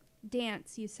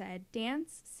 Dance, you said.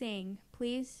 Dance, sing.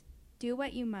 Please do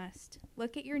what you must.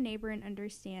 Look at your neighbor and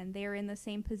understand they are in the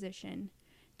same position.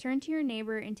 Turn to your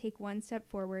neighbor and take one step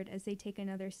forward as they take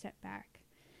another step back.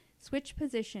 Switch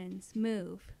positions.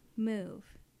 Move,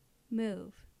 move,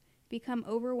 move. Become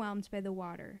overwhelmed by the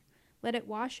water. Let it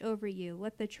wash over you.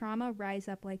 Let the trauma rise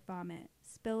up like vomit.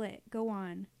 Spill it. Go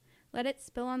on. Let it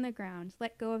spill on the ground.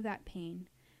 Let go of that pain.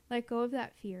 Let go of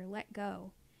that fear. Let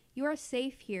go. You are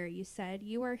safe here, you said.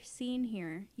 You are seen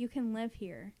here. You can live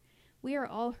here. We are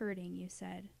all hurting, you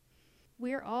said.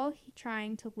 We are all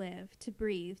trying to live, to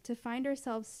breathe, to find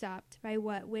ourselves stopped by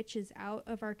which is out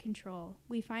of our control.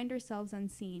 We find ourselves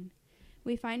unseen.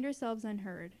 We find ourselves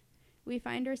unheard. We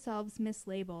find ourselves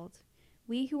mislabeled.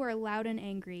 We who are loud and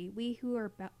angry. We who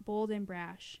are bold and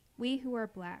brash. We who are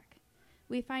black.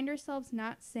 We find ourselves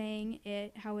not saying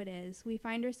it how it is. We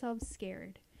find ourselves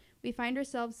scared. We find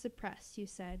ourselves suppressed, you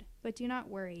said. But do not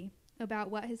worry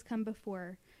about what has come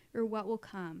before or what will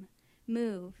come.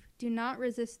 Move. Do not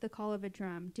resist the call of a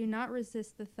drum. Do not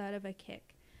resist the thud of a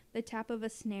kick, the tap of a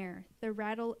snare, the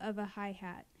rattle of a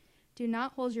hi-hat. Do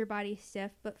not hold your body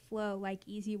stiff, but flow like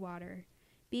easy water.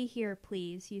 Be here,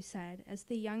 please, you said, as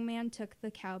the young man took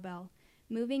the cowbell,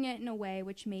 moving it in a way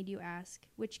which made you ask,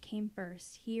 which came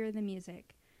first, he or the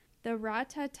music. The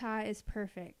ra-ta-ta is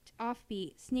perfect,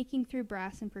 offbeat, sneaking through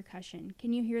brass and percussion.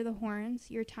 Can you hear the horns?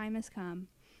 Your time has come.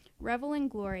 Revel in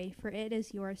glory, for it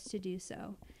is yours to do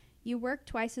so. You worked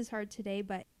twice as hard today,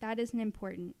 but that isn't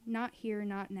important. Not here,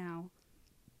 not now.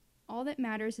 All that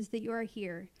matters is that you are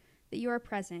here, that you are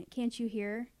present. Can't you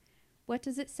hear? What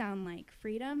does it sound like?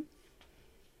 Freedom?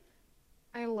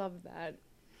 I love that.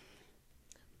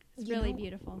 It's really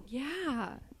beautiful.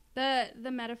 Yeah.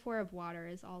 The metaphor of water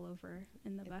is all over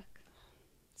in the book.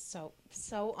 So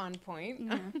on point.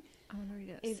 Yeah. I want to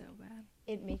read it so bad.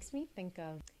 It makes me think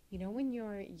of, when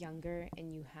you're younger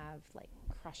and you have like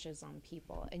crushes on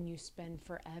people and you spend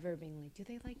forever being like, do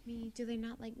they like me? Do they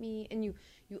not like me? And you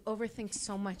overthink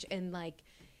so much, and like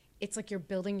it's like you're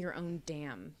building your own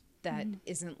dam that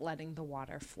isn't letting the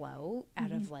water flow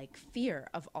out of like fear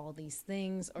of all these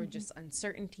things or just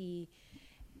uncertainty.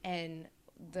 And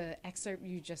the excerpt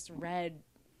you just read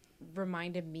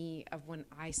reminded me of when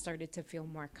I started to feel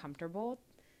more comfortable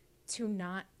to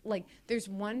not, like, there's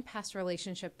one past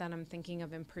relationship that I'm thinking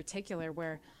of in particular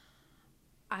where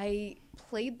I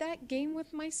played that game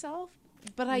with myself,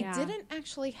 but I didn't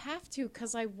actually have to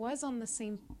because I was on the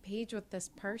same page with this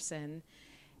person.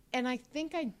 And I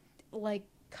think I, like,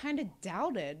 kind of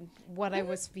doubted what I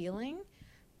was feeling.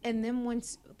 And then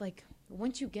once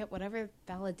you get whatever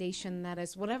validation that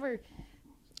is, whatever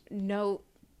note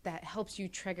that helps you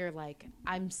trigger, like,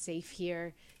 I'm safe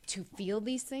here to feel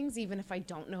these things, even if I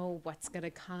don't know what's going to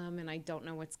come and I don't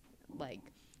know what's, like,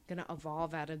 going to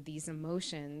evolve out of these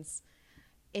emotions.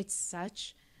 It's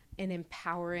such an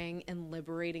empowering and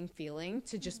liberating feeling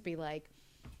to just be like,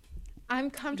 I'm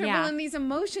comfortable in these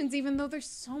emotions, even though they're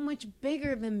so much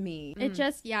bigger than me. It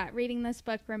just, reading this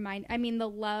book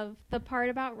the part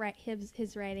about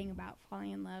his writing about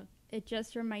falling in love, it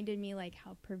just reminded me, like,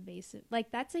 how pervasive,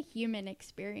 like, that's a human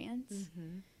experience.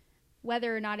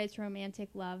 Whether or not it's romantic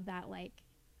love, that, like,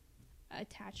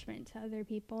 attachment to other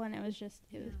people. And it was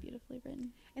beautifully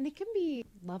written. And it can be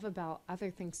love about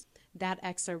other things. That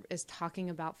excerpt is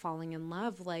talking about falling in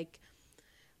love. Like,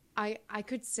 I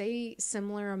could say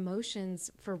similar emotions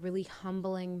for really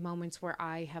humbling moments where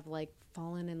I have, like,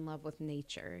 fallen in love with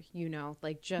nature,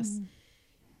 like, just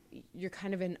you're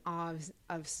kind of in awe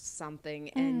of something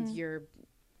and you're,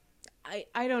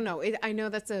 I don't know. I know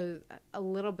that's a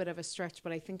little bit of a stretch,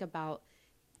 but I think about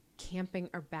camping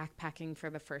or backpacking for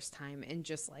the first time and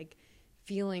just, like,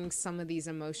 feeling some of these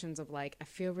emotions of, like, I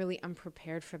feel really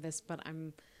unprepared for this, but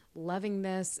I'm loving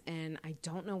this and I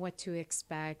don't know what to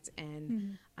expect,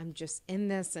 and I'm just in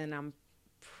this and I'm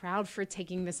proud for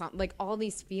taking this on, like, all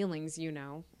these feelings.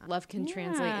 Love can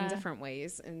translate in different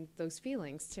ways, and those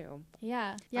feelings too.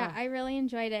 I really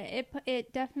enjoyed it.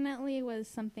 It definitely was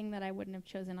something that I wouldn't have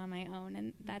chosen on my own,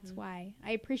 and that's why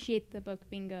I appreciate the book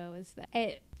bingo, is that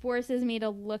it forces me to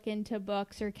look into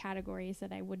books or categories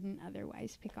that I wouldn't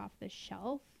otherwise pick off the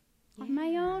shelf on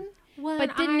my own,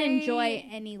 but didn't enjoy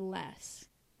any less.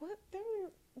 What?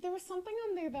 There was something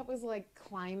on there that was like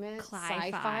climate,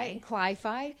 Cli-fi.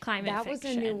 Cli-fi. Climate that fiction.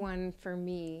 was a new one for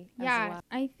me. Yeah, as well.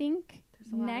 I think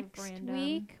There's a lot of next random-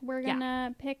 week we're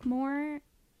gonna pick more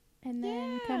and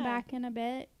then come back in a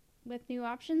bit with new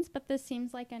options. But this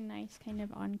seems like a nice kind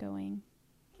of ongoing.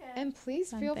 And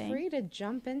please feel something. free to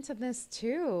jump into this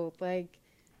too. Like,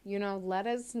 let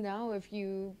us know if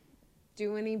you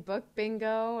do any book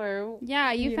bingo or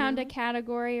You found a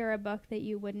category or a book that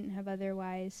you wouldn't have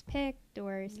otherwise picked,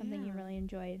 or something you really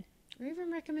enjoyed. or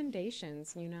even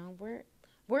recommendations.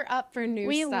 We're up for new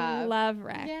We stuff. love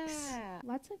Rex. Yeah.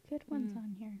 Lots of good ones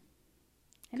on here.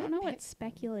 I don't know what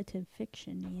speculative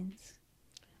fiction means.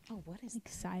 Oh, what is Like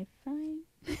sci-fi?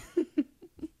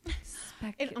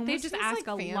 It They almost just feels ask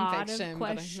like a fan lot fiction, of but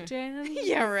I- questions.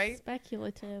 Yeah, right.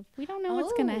 Speculative. We don't know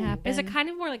what's gonna happen. Is it kind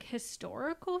of more like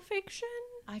historical fiction?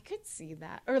 I could see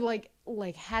that. Or like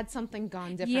had something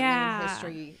gone differently Yeah. in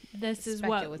history. This is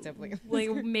what, speculatively.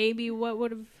 like, maybe what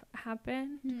would have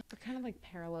happened. Or kind of like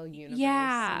parallel universe.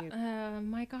 Yeah.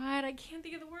 My God, I can't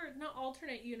think of the word. Not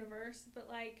alternate universe, but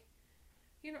like,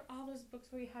 you know, all those books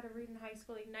we had to read in high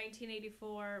school, like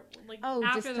 1984, like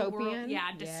after the world. dystopian?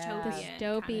 Yeah, Yeah. dystopian. kind of thing.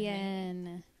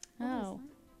 Dystopian. Oh,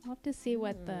 I'll have to see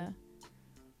what the.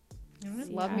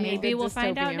 Love Yeah. me a Maybe good we'll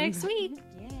find out dystopian. next week.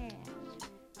 Yeah.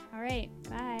 All right.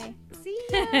 Bye. See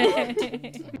ya.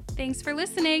 Thanks for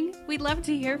listening. We'd love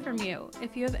to hear from you.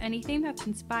 If you have anything that's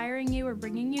inspiring you or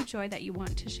bringing you joy that you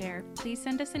want to share, please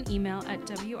send us an email at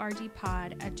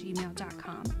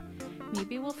wrdpod@gmail.com.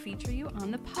 Maybe we'll feature you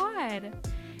on the pod.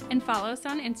 And follow us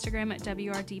on Instagram at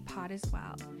wrdpod as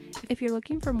well. If you're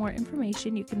looking for more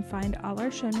information, you can find all our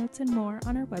show notes and more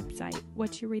on our website,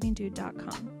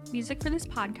 whatchyourreadingdude.com. Music for this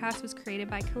podcast was created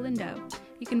by Kalindo.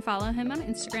 You can follow him on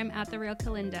Instagram at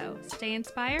TheRealKalindo. Stay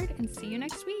inspired and see you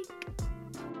next week.